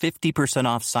up to 50%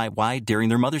 off site-wide during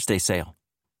their Mother's Day sale.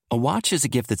 A watch is a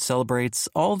gift that celebrates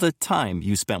all the time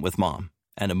you spent with Mom.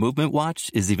 And a Movement watch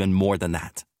is even more than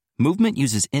that. Movement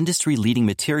uses industry-leading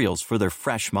materials for their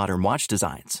fresh, modern watch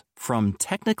designs. From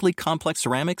technically complex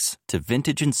ceramics to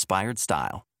vintage-inspired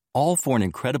style. All for an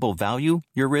incredible value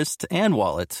your wrist and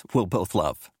wallet will both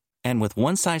love. And with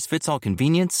one-size-fits-all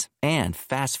convenience and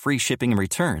fast free shipping and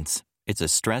returns, it's a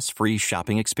stress-free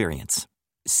shopping experience.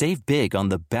 Save big on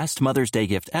the best Mother's Day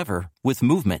gift ever with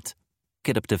Movement.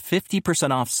 Get up to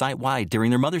 50% off site-wide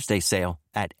during their Mother's Day sale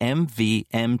at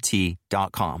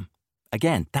MVMT.com.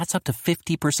 Again, that's up to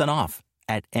 50% off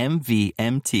at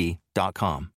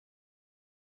MVMT.com.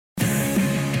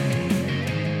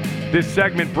 This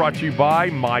segment brought to you by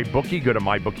MyBookie. Go to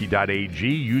mybookie.ag.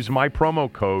 Use my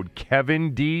promo code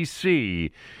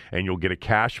KevinDC, and you'll get a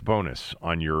cash bonus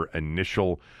on your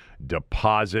initial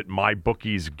deposit. My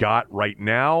bookie's got right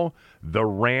now the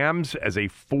Rams as a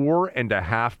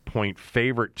 4.5-point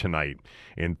favorite tonight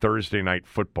in Thursday night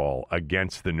football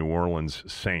against the New Orleans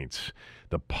Saints.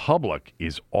 The public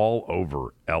is all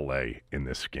over L.A. in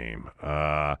this game.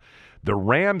 The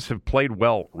Rams have played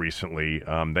well recently.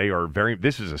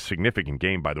 This is a significant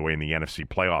game, by the way, in the NFC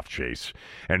playoff chase.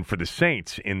 And for the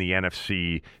Saints in the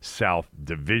NFC South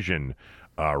Division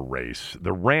race,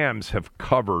 the Rams have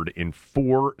covered in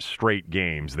 4 straight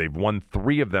games. They've won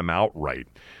 3 of them outright.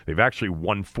 They've actually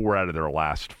won 4 out of their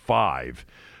last 5.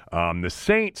 The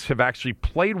Saints have actually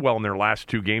played well in their last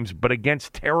 2 games, but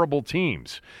against terrible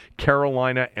teams,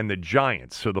 Carolina and the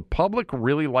Giants. So the public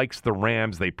really likes the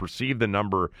Rams. They perceive the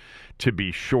number to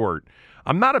be short.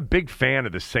 I'm not a big fan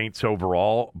of the Saints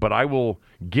overall, but I will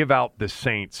give out the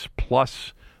Saints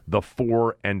plus the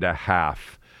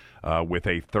 4.5 with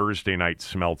a Thursday night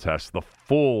smell test. The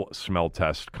full smell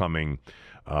test coming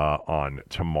on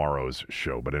tomorrow's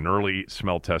show. But an early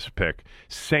smell test pick,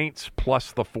 Saints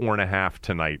plus the 4.5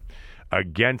 tonight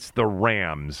against the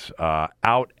Rams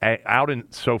out in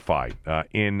SoFi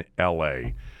in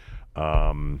L.A.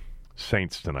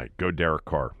 Saints tonight. Go Derek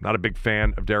Carr. Not a big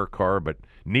fan of Derek Carr, but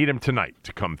need him tonight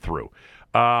to come through.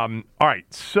 All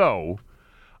right, so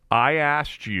I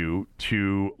asked you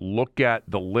to look at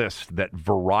the list that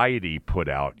Variety put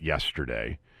out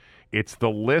yesterday. It's the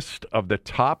list of the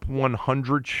top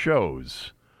 100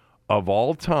 shows of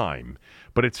all time,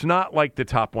 but it's not like the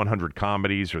top 100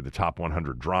 comedies or the top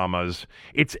 100 dramas.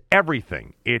 It's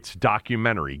everything. It's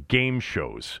documentary, game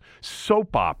shows,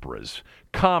 soap operas,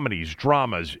 comedies,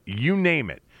 dramas, you name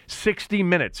it. 60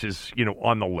 Minutes is,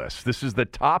 on the list. This is the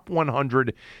top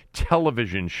 100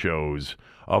 television shows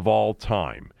of all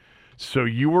time. So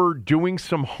you were doing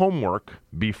some homework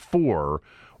before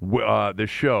the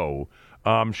show.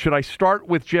 Should I start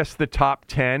with just the top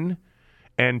 10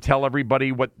 and tell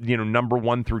everybody what, number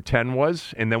 1 through 10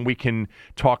 was? And then we can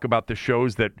talk about the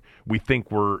shows that we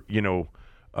think were,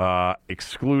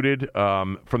 excluded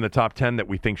from the top 10 that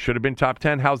we think should have been top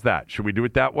 10. How's that? Should we do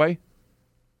it that way?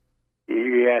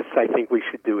 Yes, I think we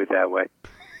should do it that way.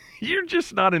 You're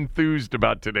just not enthused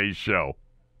about today's show.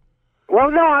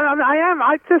 Well, no, I am.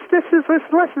 This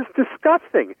list is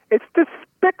disgusting. It's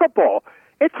despicable.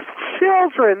 It's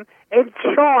children in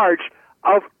charge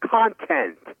of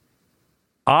content.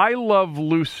 I Love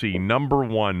Lucy, number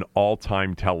 1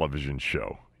 all-time television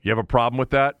show. You have a problem with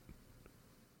that?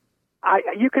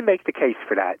 You can make the case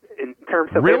for that in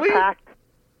terms of impact.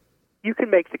 You can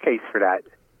make the case for that.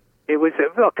 It was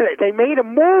look. They made a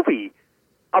movie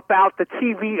about the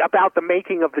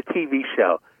making of the TV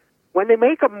show. When they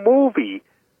make a movie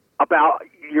about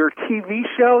your TV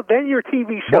show, then your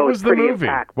TV show is pretty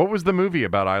impactful. What was the movie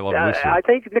about I Love Lucy? I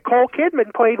think Nicole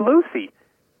Kidman played Lucy,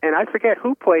 and I forget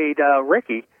who played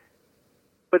Ricky.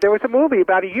 But there was a movie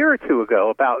about a year or 2 ago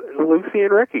about Lucy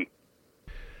and Ricky.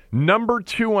 Number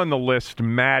 2 on the list,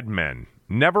 Mad Men.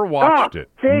 Never watched it.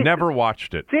 Jesus. Never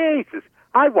watched it. Jesus,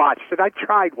 I watched it. I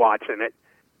tried watching it.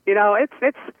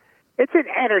 It's an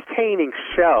entertaining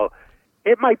show.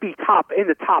 It might be in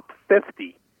the top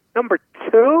 50. Number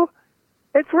 2,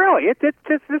 it's really this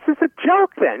is a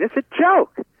joke. Then it's a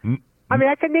joke. I mean,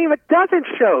 I can name a dozen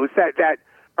shows that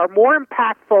are more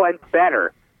impactful and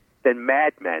better than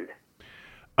Mad Men.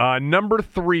 Number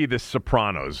 3, The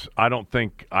Sopranos. I don't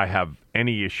think I have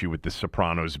any issue with The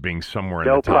Sopranos being somewhere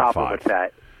in the top 5. No problem with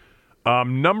that.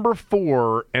 Number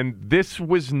 4, and this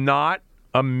was not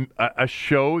a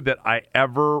show that I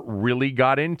ever really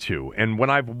got into. And when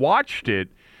I've watched it,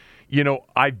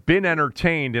 I've been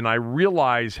entertained, and I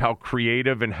realize how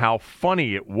creative and how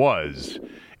funny it was.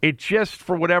 It just,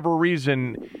 for whatever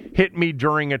reason, hit me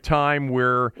during a time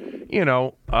where,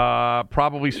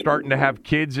 probably starting to have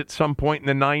kids at some point in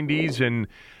the 90s,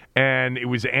 and it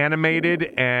was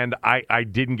animated, and I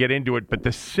didn't get into it. But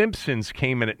The Simpsons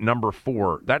came in at number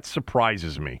 4. That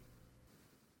surprises me.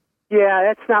 Yeah,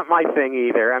 that's not my thing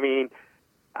either. I mean,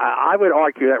 I would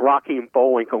argue that Rocky and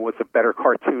Bullwinkle was a better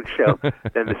cartoon show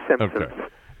than The Simpsons, okay,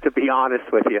 to be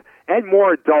honest with you, and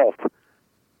more adult.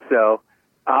 So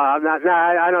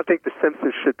I don't think The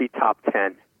Simpsons should be top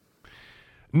 10.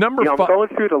 Number 5. I'm going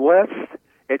through the list.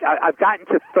 I've gotten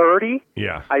to 30.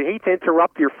 Yeah. I hate to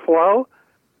interrupt your flow,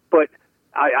 but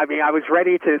I was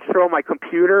ready to throw my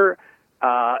computer,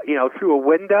 through a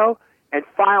window, and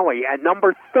finally at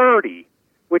number 30,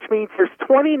 which means there's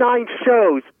 29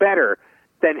 shows better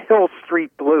than Hill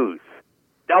Street Blues.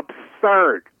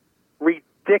 Absurd.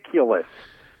 Ridiculous.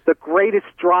 The greatest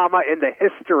drama in the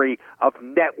history of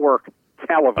network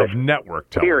television.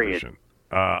 Period.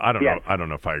 I don't Yes. know. I don't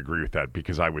know if I agree with that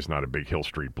because I was not a big Hill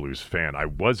Street Blues fan. I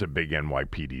was a big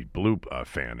NYPD Blue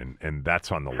fan, and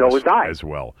that's on the So list was I. as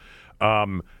well.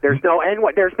 There's no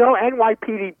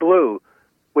NYPD Blue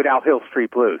without Hill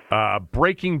Street Blues.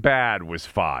 Breaking Bad was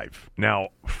 5. Now,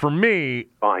 for me,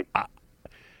 Fine.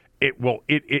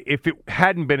 If it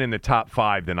hadn't been in the top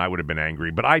 5, then I would have been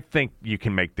angry. But I think you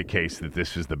can make the case that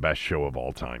this is the best show of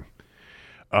all time.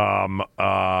 And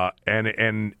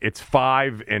it's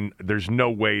 5, and there's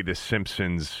no way The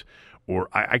Simpsons or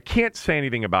I can't say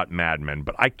anything about Mad Men,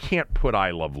 but I can't put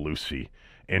I Love Lucy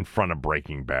in front of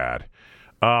Breaking Bad.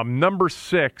 Number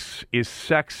 6 is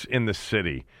Sex in the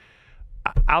City.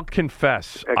 I'll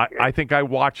confess, I think I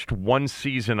watched one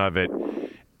season of it.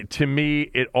 To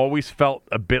me, it always felt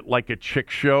a bit like a chick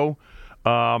show.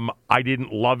 I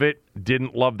didn't love it,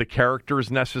 didn't love the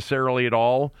characters necessarily at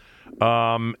all.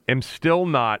 Am still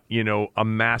not, a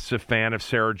massive fan of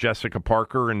Sarah Jessica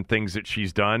Parker and things that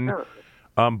she's done.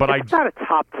 But it's not a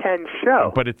top 10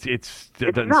 show. But it's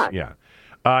not. Yeah.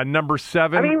 Number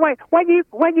 7. I mean, when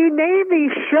you name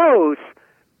these shows,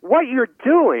 what you're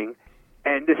doing,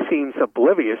 and this seems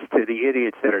oblivious to the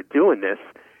idiots that are doing this,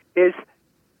 is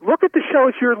look at the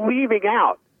shows you're leaving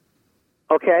out.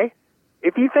 Okay,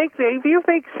 if you think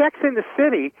Sex in the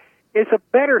City is a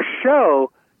better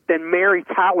show than Mary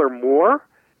Tyler Moore,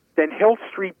 than Hill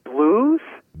Street Blues,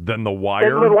 than The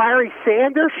Wire, than the Larry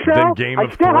Sanders Show, than Game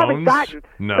of Thrones. Haven't gotten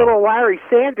to the Larry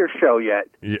Sanders Show yet.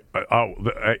 Yeah,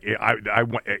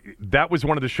 that was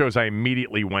one of the shows I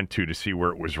immediately went to see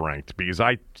where it was ranked because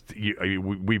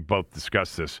we both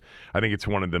discussed this. I think it's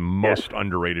one of the most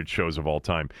underrated shows of all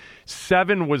time.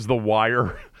 7 was The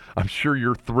Wire. I'm sure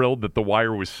you're thrilled that The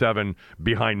Wire was 7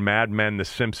 behind Mad Men, The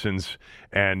Simpsons,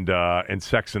 and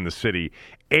Sex in the City.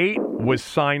 8 was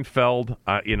Seinfeld.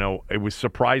 It was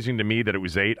surprising to me that it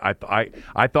was 8.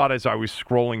 I thought as I was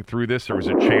scrolling through this, there was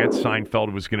a chance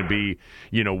Seinfeld was going to be,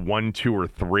 1, 2, or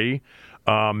 3.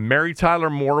 Mary Tyler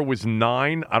Moore was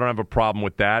 9. I don't have a problem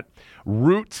with that.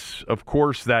 Roots, of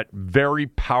course, that very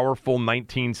powerful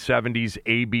 1970s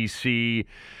ABC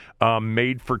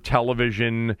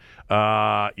made-for-television,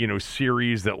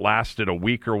 series that lasted a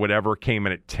week or whatever, came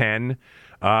in at 10.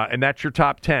 And that's your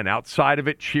top 10. Outside of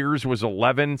it, Cheers was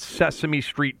 11, Sesame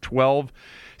Street 12,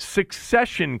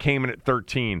 Succession came in at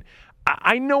 13.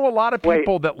 I know a lot of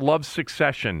people that love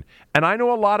Succession, and I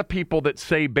know a lot of people that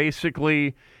say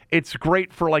basically it's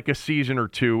great for like a season or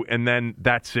two, and then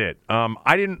that's it.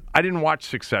 I didn't watch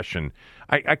Succession.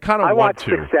 I kind of want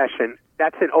to. I watched Succession.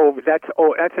 That's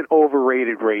an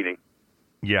overrated rating.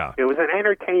 Yeah, it was an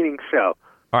entertaining show.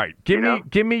 All right,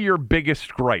 give me your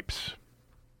biggest gripes.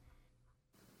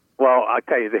 Well, I'll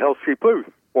tell you, the Hill Street Blues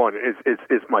one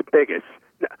is my biggest,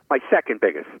 my second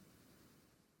biggest.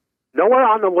 Nowhere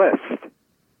on the list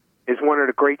is one of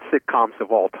the great sitcoms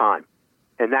of all time,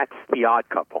 and that's The Odd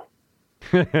Couple.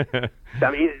 I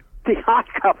mean, The Odd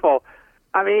Couple.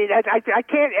 I mean, I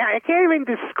can't even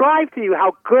describe to you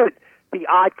how good The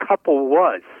Odd Couple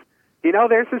was.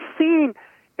 There's a scene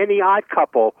in The Odd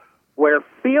Couple where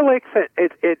Felix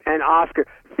and Oscar.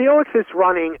 Felix is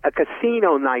running a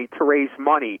casino night to raise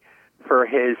money for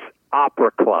his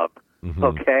opera club. Mm-hmm.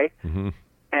 Okay, mm-hmm.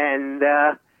 And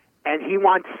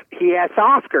he asks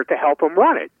Oscar to help him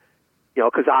run it.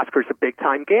 Because Oscar's a big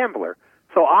time gambler.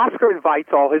 So Oscar invites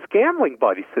all his gambling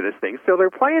buddies to this thing. So they're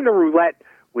playing the roulette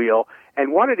wheel,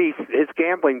 and one of his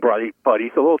gambling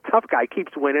buddies, a little tough guy,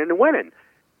 keeps winning and winning.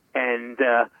 And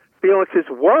Felix is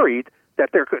worried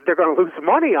that they're going to lose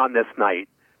money on this night.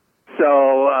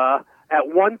 So at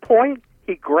one point,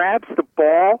 he grabs the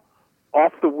ball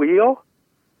off the wheel,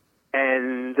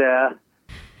 and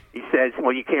he says,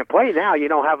 "Well, you can't play now. You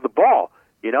don't have the ball."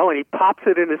 And he pops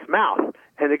it in his mouth.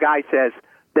 And the guy says,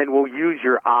 "Then we'll use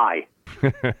your eye."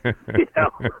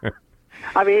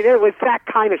 I mean, it was that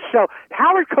kind of show.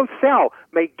 Howard Cosell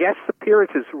made guest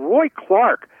appearances. Roy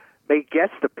Clark made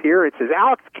guest appearances.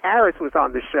 Alex Karras was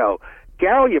on the show.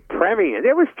 Garo Yepremian.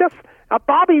 It was just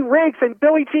Bobby Riggs and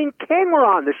Billie Jean King were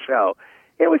on the show.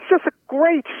 It was just a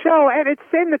great show, and it's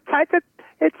in the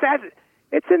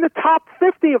top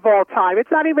 50 of all time.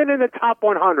 It's not even in the top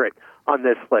 100 on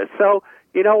this list. So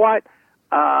you know what?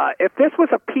 If this was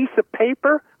a piece of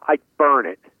paper, I'd burn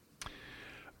it.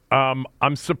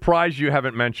 I'm surprised you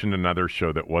haven't mentioned another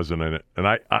show that wasn't in it. And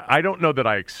I don't know that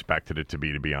I expected it to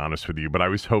be honest with you, but I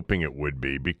was hoping it would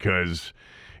be because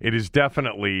it is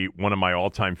definitely one of my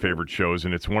all-time favorite shows,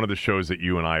 and it's one of the shows that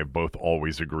you and I have both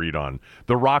always agreed on.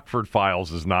 The Rockford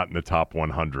Files is not in the top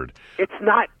 100. It's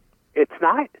not? It's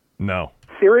not? No.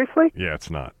 Seriously? Yeah, it's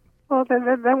not. Well,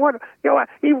 then what?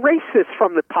 Erase this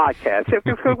from the podcast.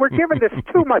 We're giving this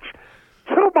too much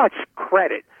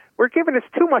credit. We're giving this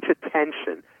too much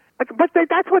attention. But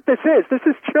that's what this is. This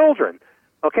is children,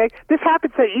 okay? This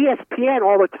happens at ESPN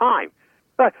all the time.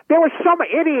 There was some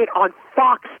idiot on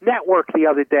Fox Network the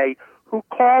other day who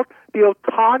called the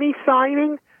Ohtani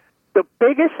signing the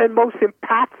biggest and most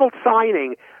impactful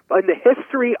signing in the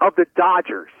history of the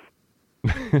Dodgers.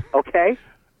 Okay?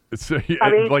 So,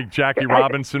 like Jackie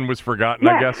Robinson was forgotten,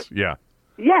 yes. I guess? Yeah.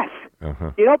 Yes.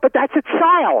 Uh-huh. But that's a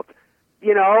child,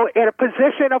 in a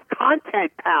position of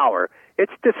content power.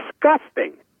 It's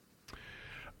disgusting.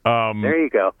 There you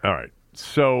go. All right.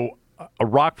 So,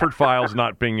 Rockford Files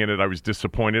not being in it, I was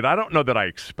disappointed. I don't know that I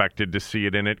expected to see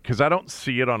it in it because I don't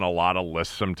see it on a lot of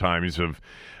lists sometimes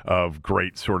of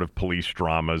great sort of police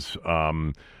dramas,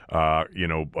 dramas.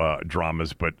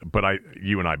 But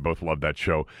you and I both love that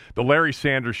show. The Larry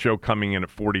Sanders Show coming in at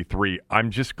 43.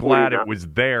 I'm just glad it was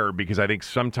there because I think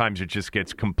sometimes it just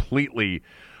gets completely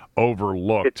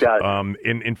overlooked. It does.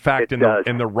 In fact, in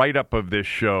the write-up of this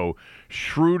show,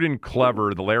 Shrewd and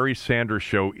Clever, the Larry Sanders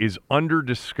Show, is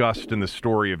under-discussed in the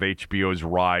story of HBO's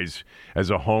rise as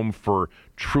a home for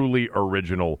truly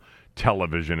original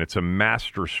television. It's a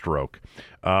masterstroke.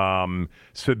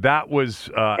 So that was...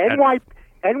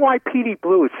 NYPD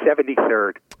Blue is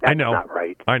 73rd. That's not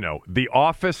right. I know. The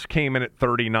Office came in at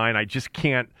 39. I just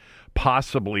can't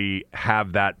possibly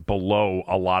have that below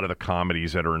a lot of the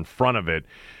comedies that are in front of it.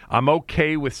 I'm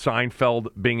okay with Seinfeld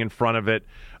being in front of it,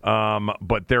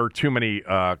 but there are too many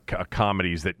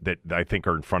comedies that I think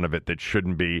are in front of it that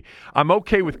shouldn't be. I'm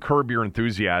okay with Curb Your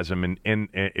Enthusiasm and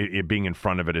it being in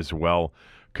front of it as well,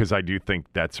 because I do think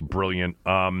that's brilliant.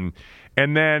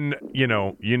 And then, you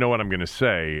know what I'm going to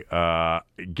say,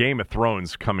 Game of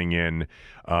Thrones coming in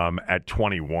at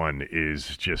 21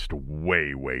 is just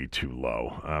way, way too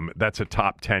low. That's a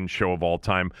top 10 show of all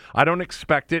time. I don't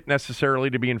expect it necessarily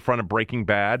to be in front of Breaking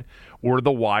Bad or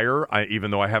The Wire. Even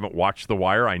though I haven't watched The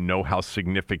Wire, I know how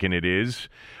significant it is.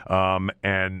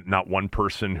 And not one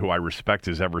person who I respect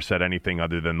has ever said anything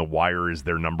other than The Wire is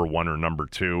their number one or number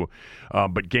two.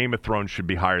 But Game of Thrones should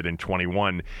be higher than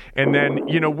 21. And then,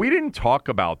 we didn't talk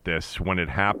about this when it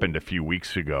happened a few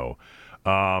weeks ago.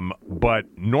 But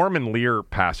Norman Lear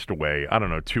passed away,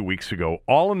 2 weeks ago.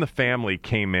 All in the Family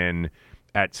came in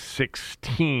at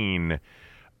 16.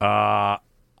 I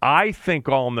think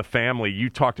All in the Family,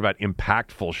 you talked about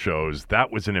impactful shows.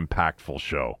 That was an impactful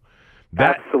show.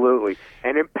 Absolutely.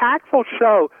 An impactful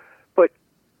show, but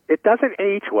it doesn't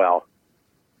age well.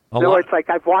 It's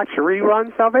like I've watched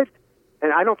reruns of it,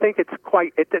 and I don't think it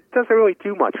doesn't really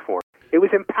do much for it. It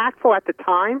was impactful at the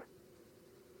time,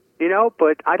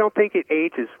 but I don't think it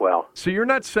ages well. So you're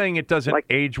not saying it doesn't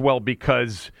age well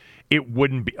because it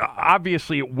wouldn't be,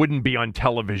 obviously it wouldn't be on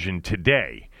television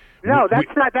today. No, I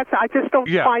just don't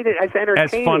find it as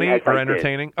entertaining. As funny or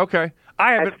entertaining? Did. Okay.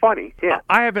 As funny, yeah.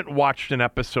 I haven't watched an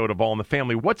episode of All in the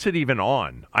Family. What's it even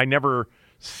on? I never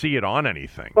see it on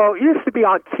anything. Well, it used to be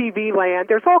on TV Land.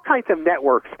 There's all kinds of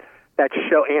networks that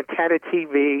show Antenna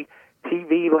TV,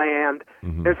 TV Land.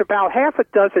 Mm-hmm. There's about half a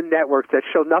dozen networks that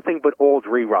show nothing but old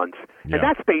reruns. Yeah. And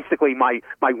that's basically my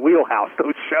wheelhouse,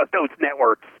 those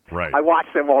networks. Right. I watch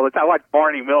them all the time. I watch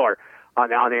Barney Miller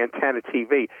on Antenna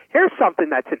TV. Here's something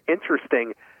that's an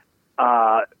interesting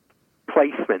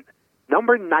placement.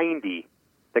 Number 90,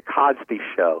 The Cosby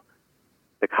Show.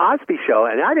 The Cosby Show,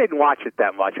 and I didn't watch it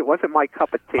that much. It wasn't my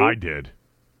cup of tea. I did.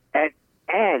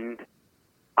 And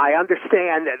I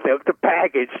understand the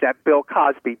baggage that Bill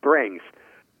Cosby brings.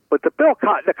 But the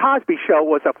Cosby Show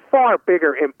was a far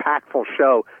bigger, impactful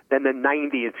show than the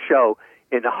 90th show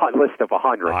in the list of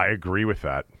 100. I agree with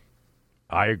that.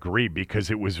 I agree, because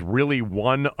it was really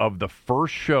one of the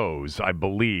first shows, I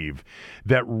believe,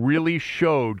 that really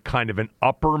showed kind of an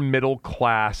upper middle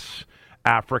class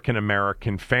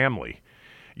African-American family.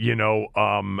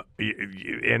 And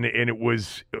it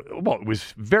was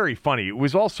very funny. It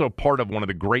was also part of one of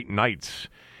the great nights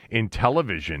in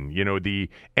television. The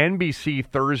NBC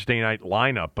Thursday night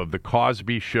lineup of The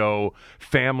Cosby Show,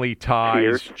 Family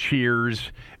Ties,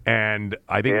 Cheers, and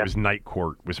I think it was Night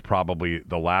Court was probably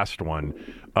the last one.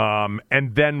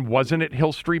 And then wasn't it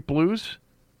Hill Street Blues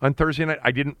on Thursday night?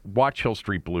 I didn't watch Hill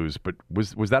Street Blues, but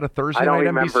was that a Thursday night NBC I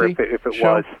don't remember if it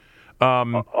show? Was.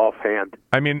 Offhand.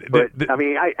 I mean,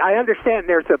 I understand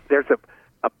there's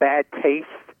a bad taste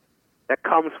that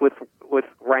comes with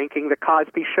ranking the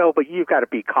Cosby Show, but you've got to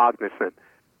be cognizant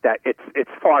that it's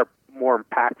far more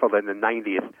impactful than the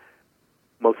 90th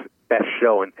most best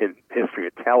show in history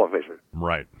of television.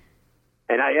 Right.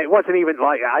 And it wasn't even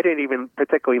I didn't even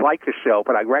particularly like the show,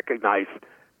 but I recognized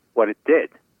what it did.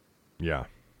 Yeah.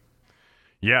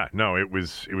 Yeah, no, it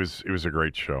was a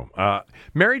great show.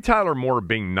 Mary Tyler Moore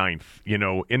being ninth,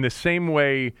 in the same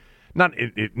way not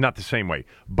the same way,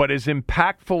 but as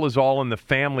impactful as All in the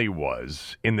Family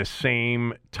was in the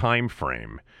same time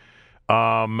frame,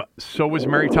 so was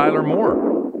Mary Tyler Moore.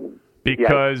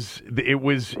 Because it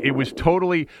was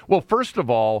totally, well, first of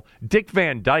all, Dick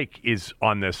Van Dyke is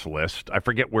on this list. I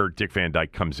forget where Dick Van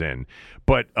Dyke comes in.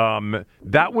 But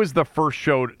that was the first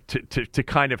show to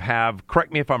kind of have,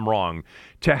 correct me if I'm wrong,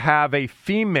 to have a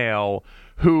female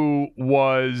who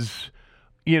was,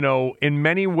 in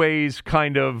many ways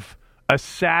kind of a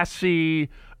sassy,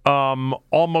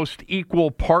 almost equal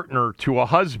partner to a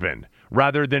husband,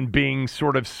 rather than being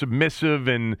sort of submissive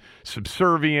and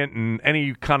subservient and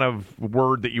any kind of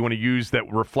word that you want to use that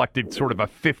reflected sort of a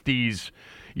 50s,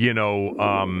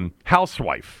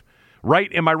 housewife.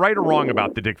 Right? Am I right or wrong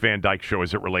about the Dick Van Dyke Show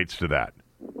as it relates to that?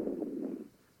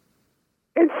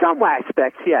 In some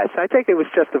aspects, yes. I think it was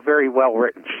just a very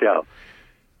well-written show.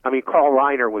 I mean, Carl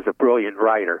Reiner was a brilliant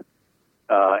writer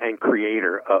and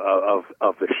creator of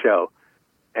the show.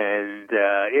 And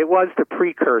it was the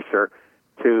precursor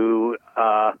to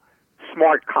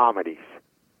smart comedies,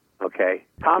 okay?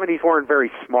 Comedies weren't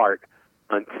very smart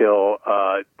until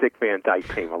Dick Van Dyke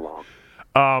came along.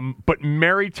 But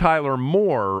Mary Tyler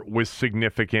Moore was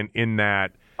significant in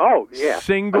that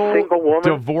single woman,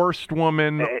 divorced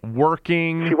woman,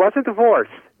 working. She wasn't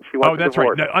divorced. That's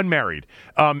divorced. Right, unmarried.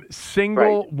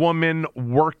 Single woman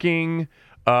working,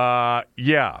 that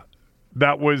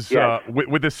was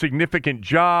with a significant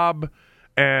job,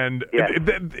 and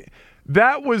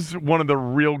that was one of the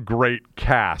real great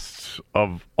casts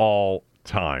of all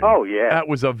time. Oh, yeah. That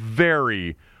was a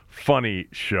very funny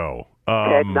show.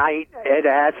 Ted Knight, Ed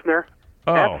Asner.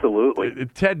 Absolutely.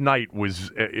 Ted Knight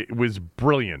was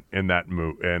brilliant in that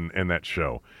in that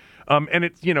show. And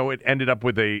it ended up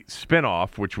with a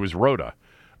spinoff, which was Rhoda.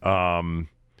 And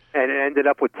it ended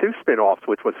up with two spinoffs,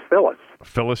 which was Phyllis.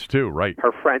 Phyllis, too, right.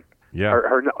 Her friend,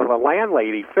 her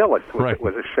landlady, Phyllis,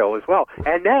 was a show as well.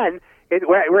 And then it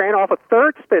ran off a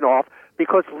third spinoff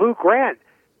because Lou Grant,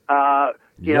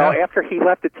 after he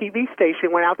left the TV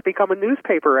station, went out to become a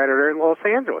newspaper editor in Los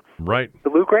Angeles. Right. The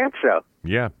Lou Grant Show.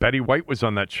 Yeah, Betty White was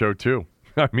on that show, too.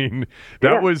 I mean,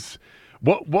 that was...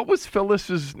 What was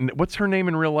Phyllis's... What's her name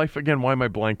in real life again? Why am I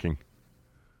blanking?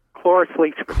 Cloris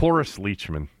Leachman. Cloris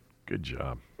Leachman. Good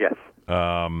job. Yes.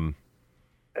 In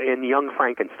Young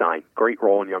Frankenstein. Great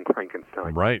role in Young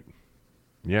Frankenstein. Right.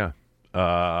 Yeah.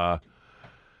 All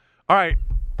right.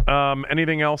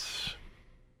 Anything else?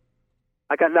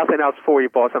 I got nothing else for you,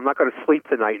 boss. I'm not going to sleep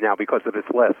tonight now because of this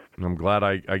list. I'm glad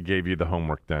I gave you the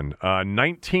homework then.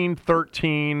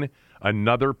 1913,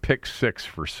 another pick six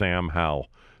for Sam Howell.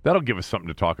 That'll give us something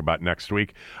to talk about next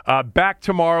week. Back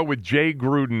tomorrow with Jay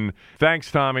Gruden.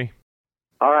 Thanks, Tommy.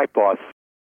 All right, boss.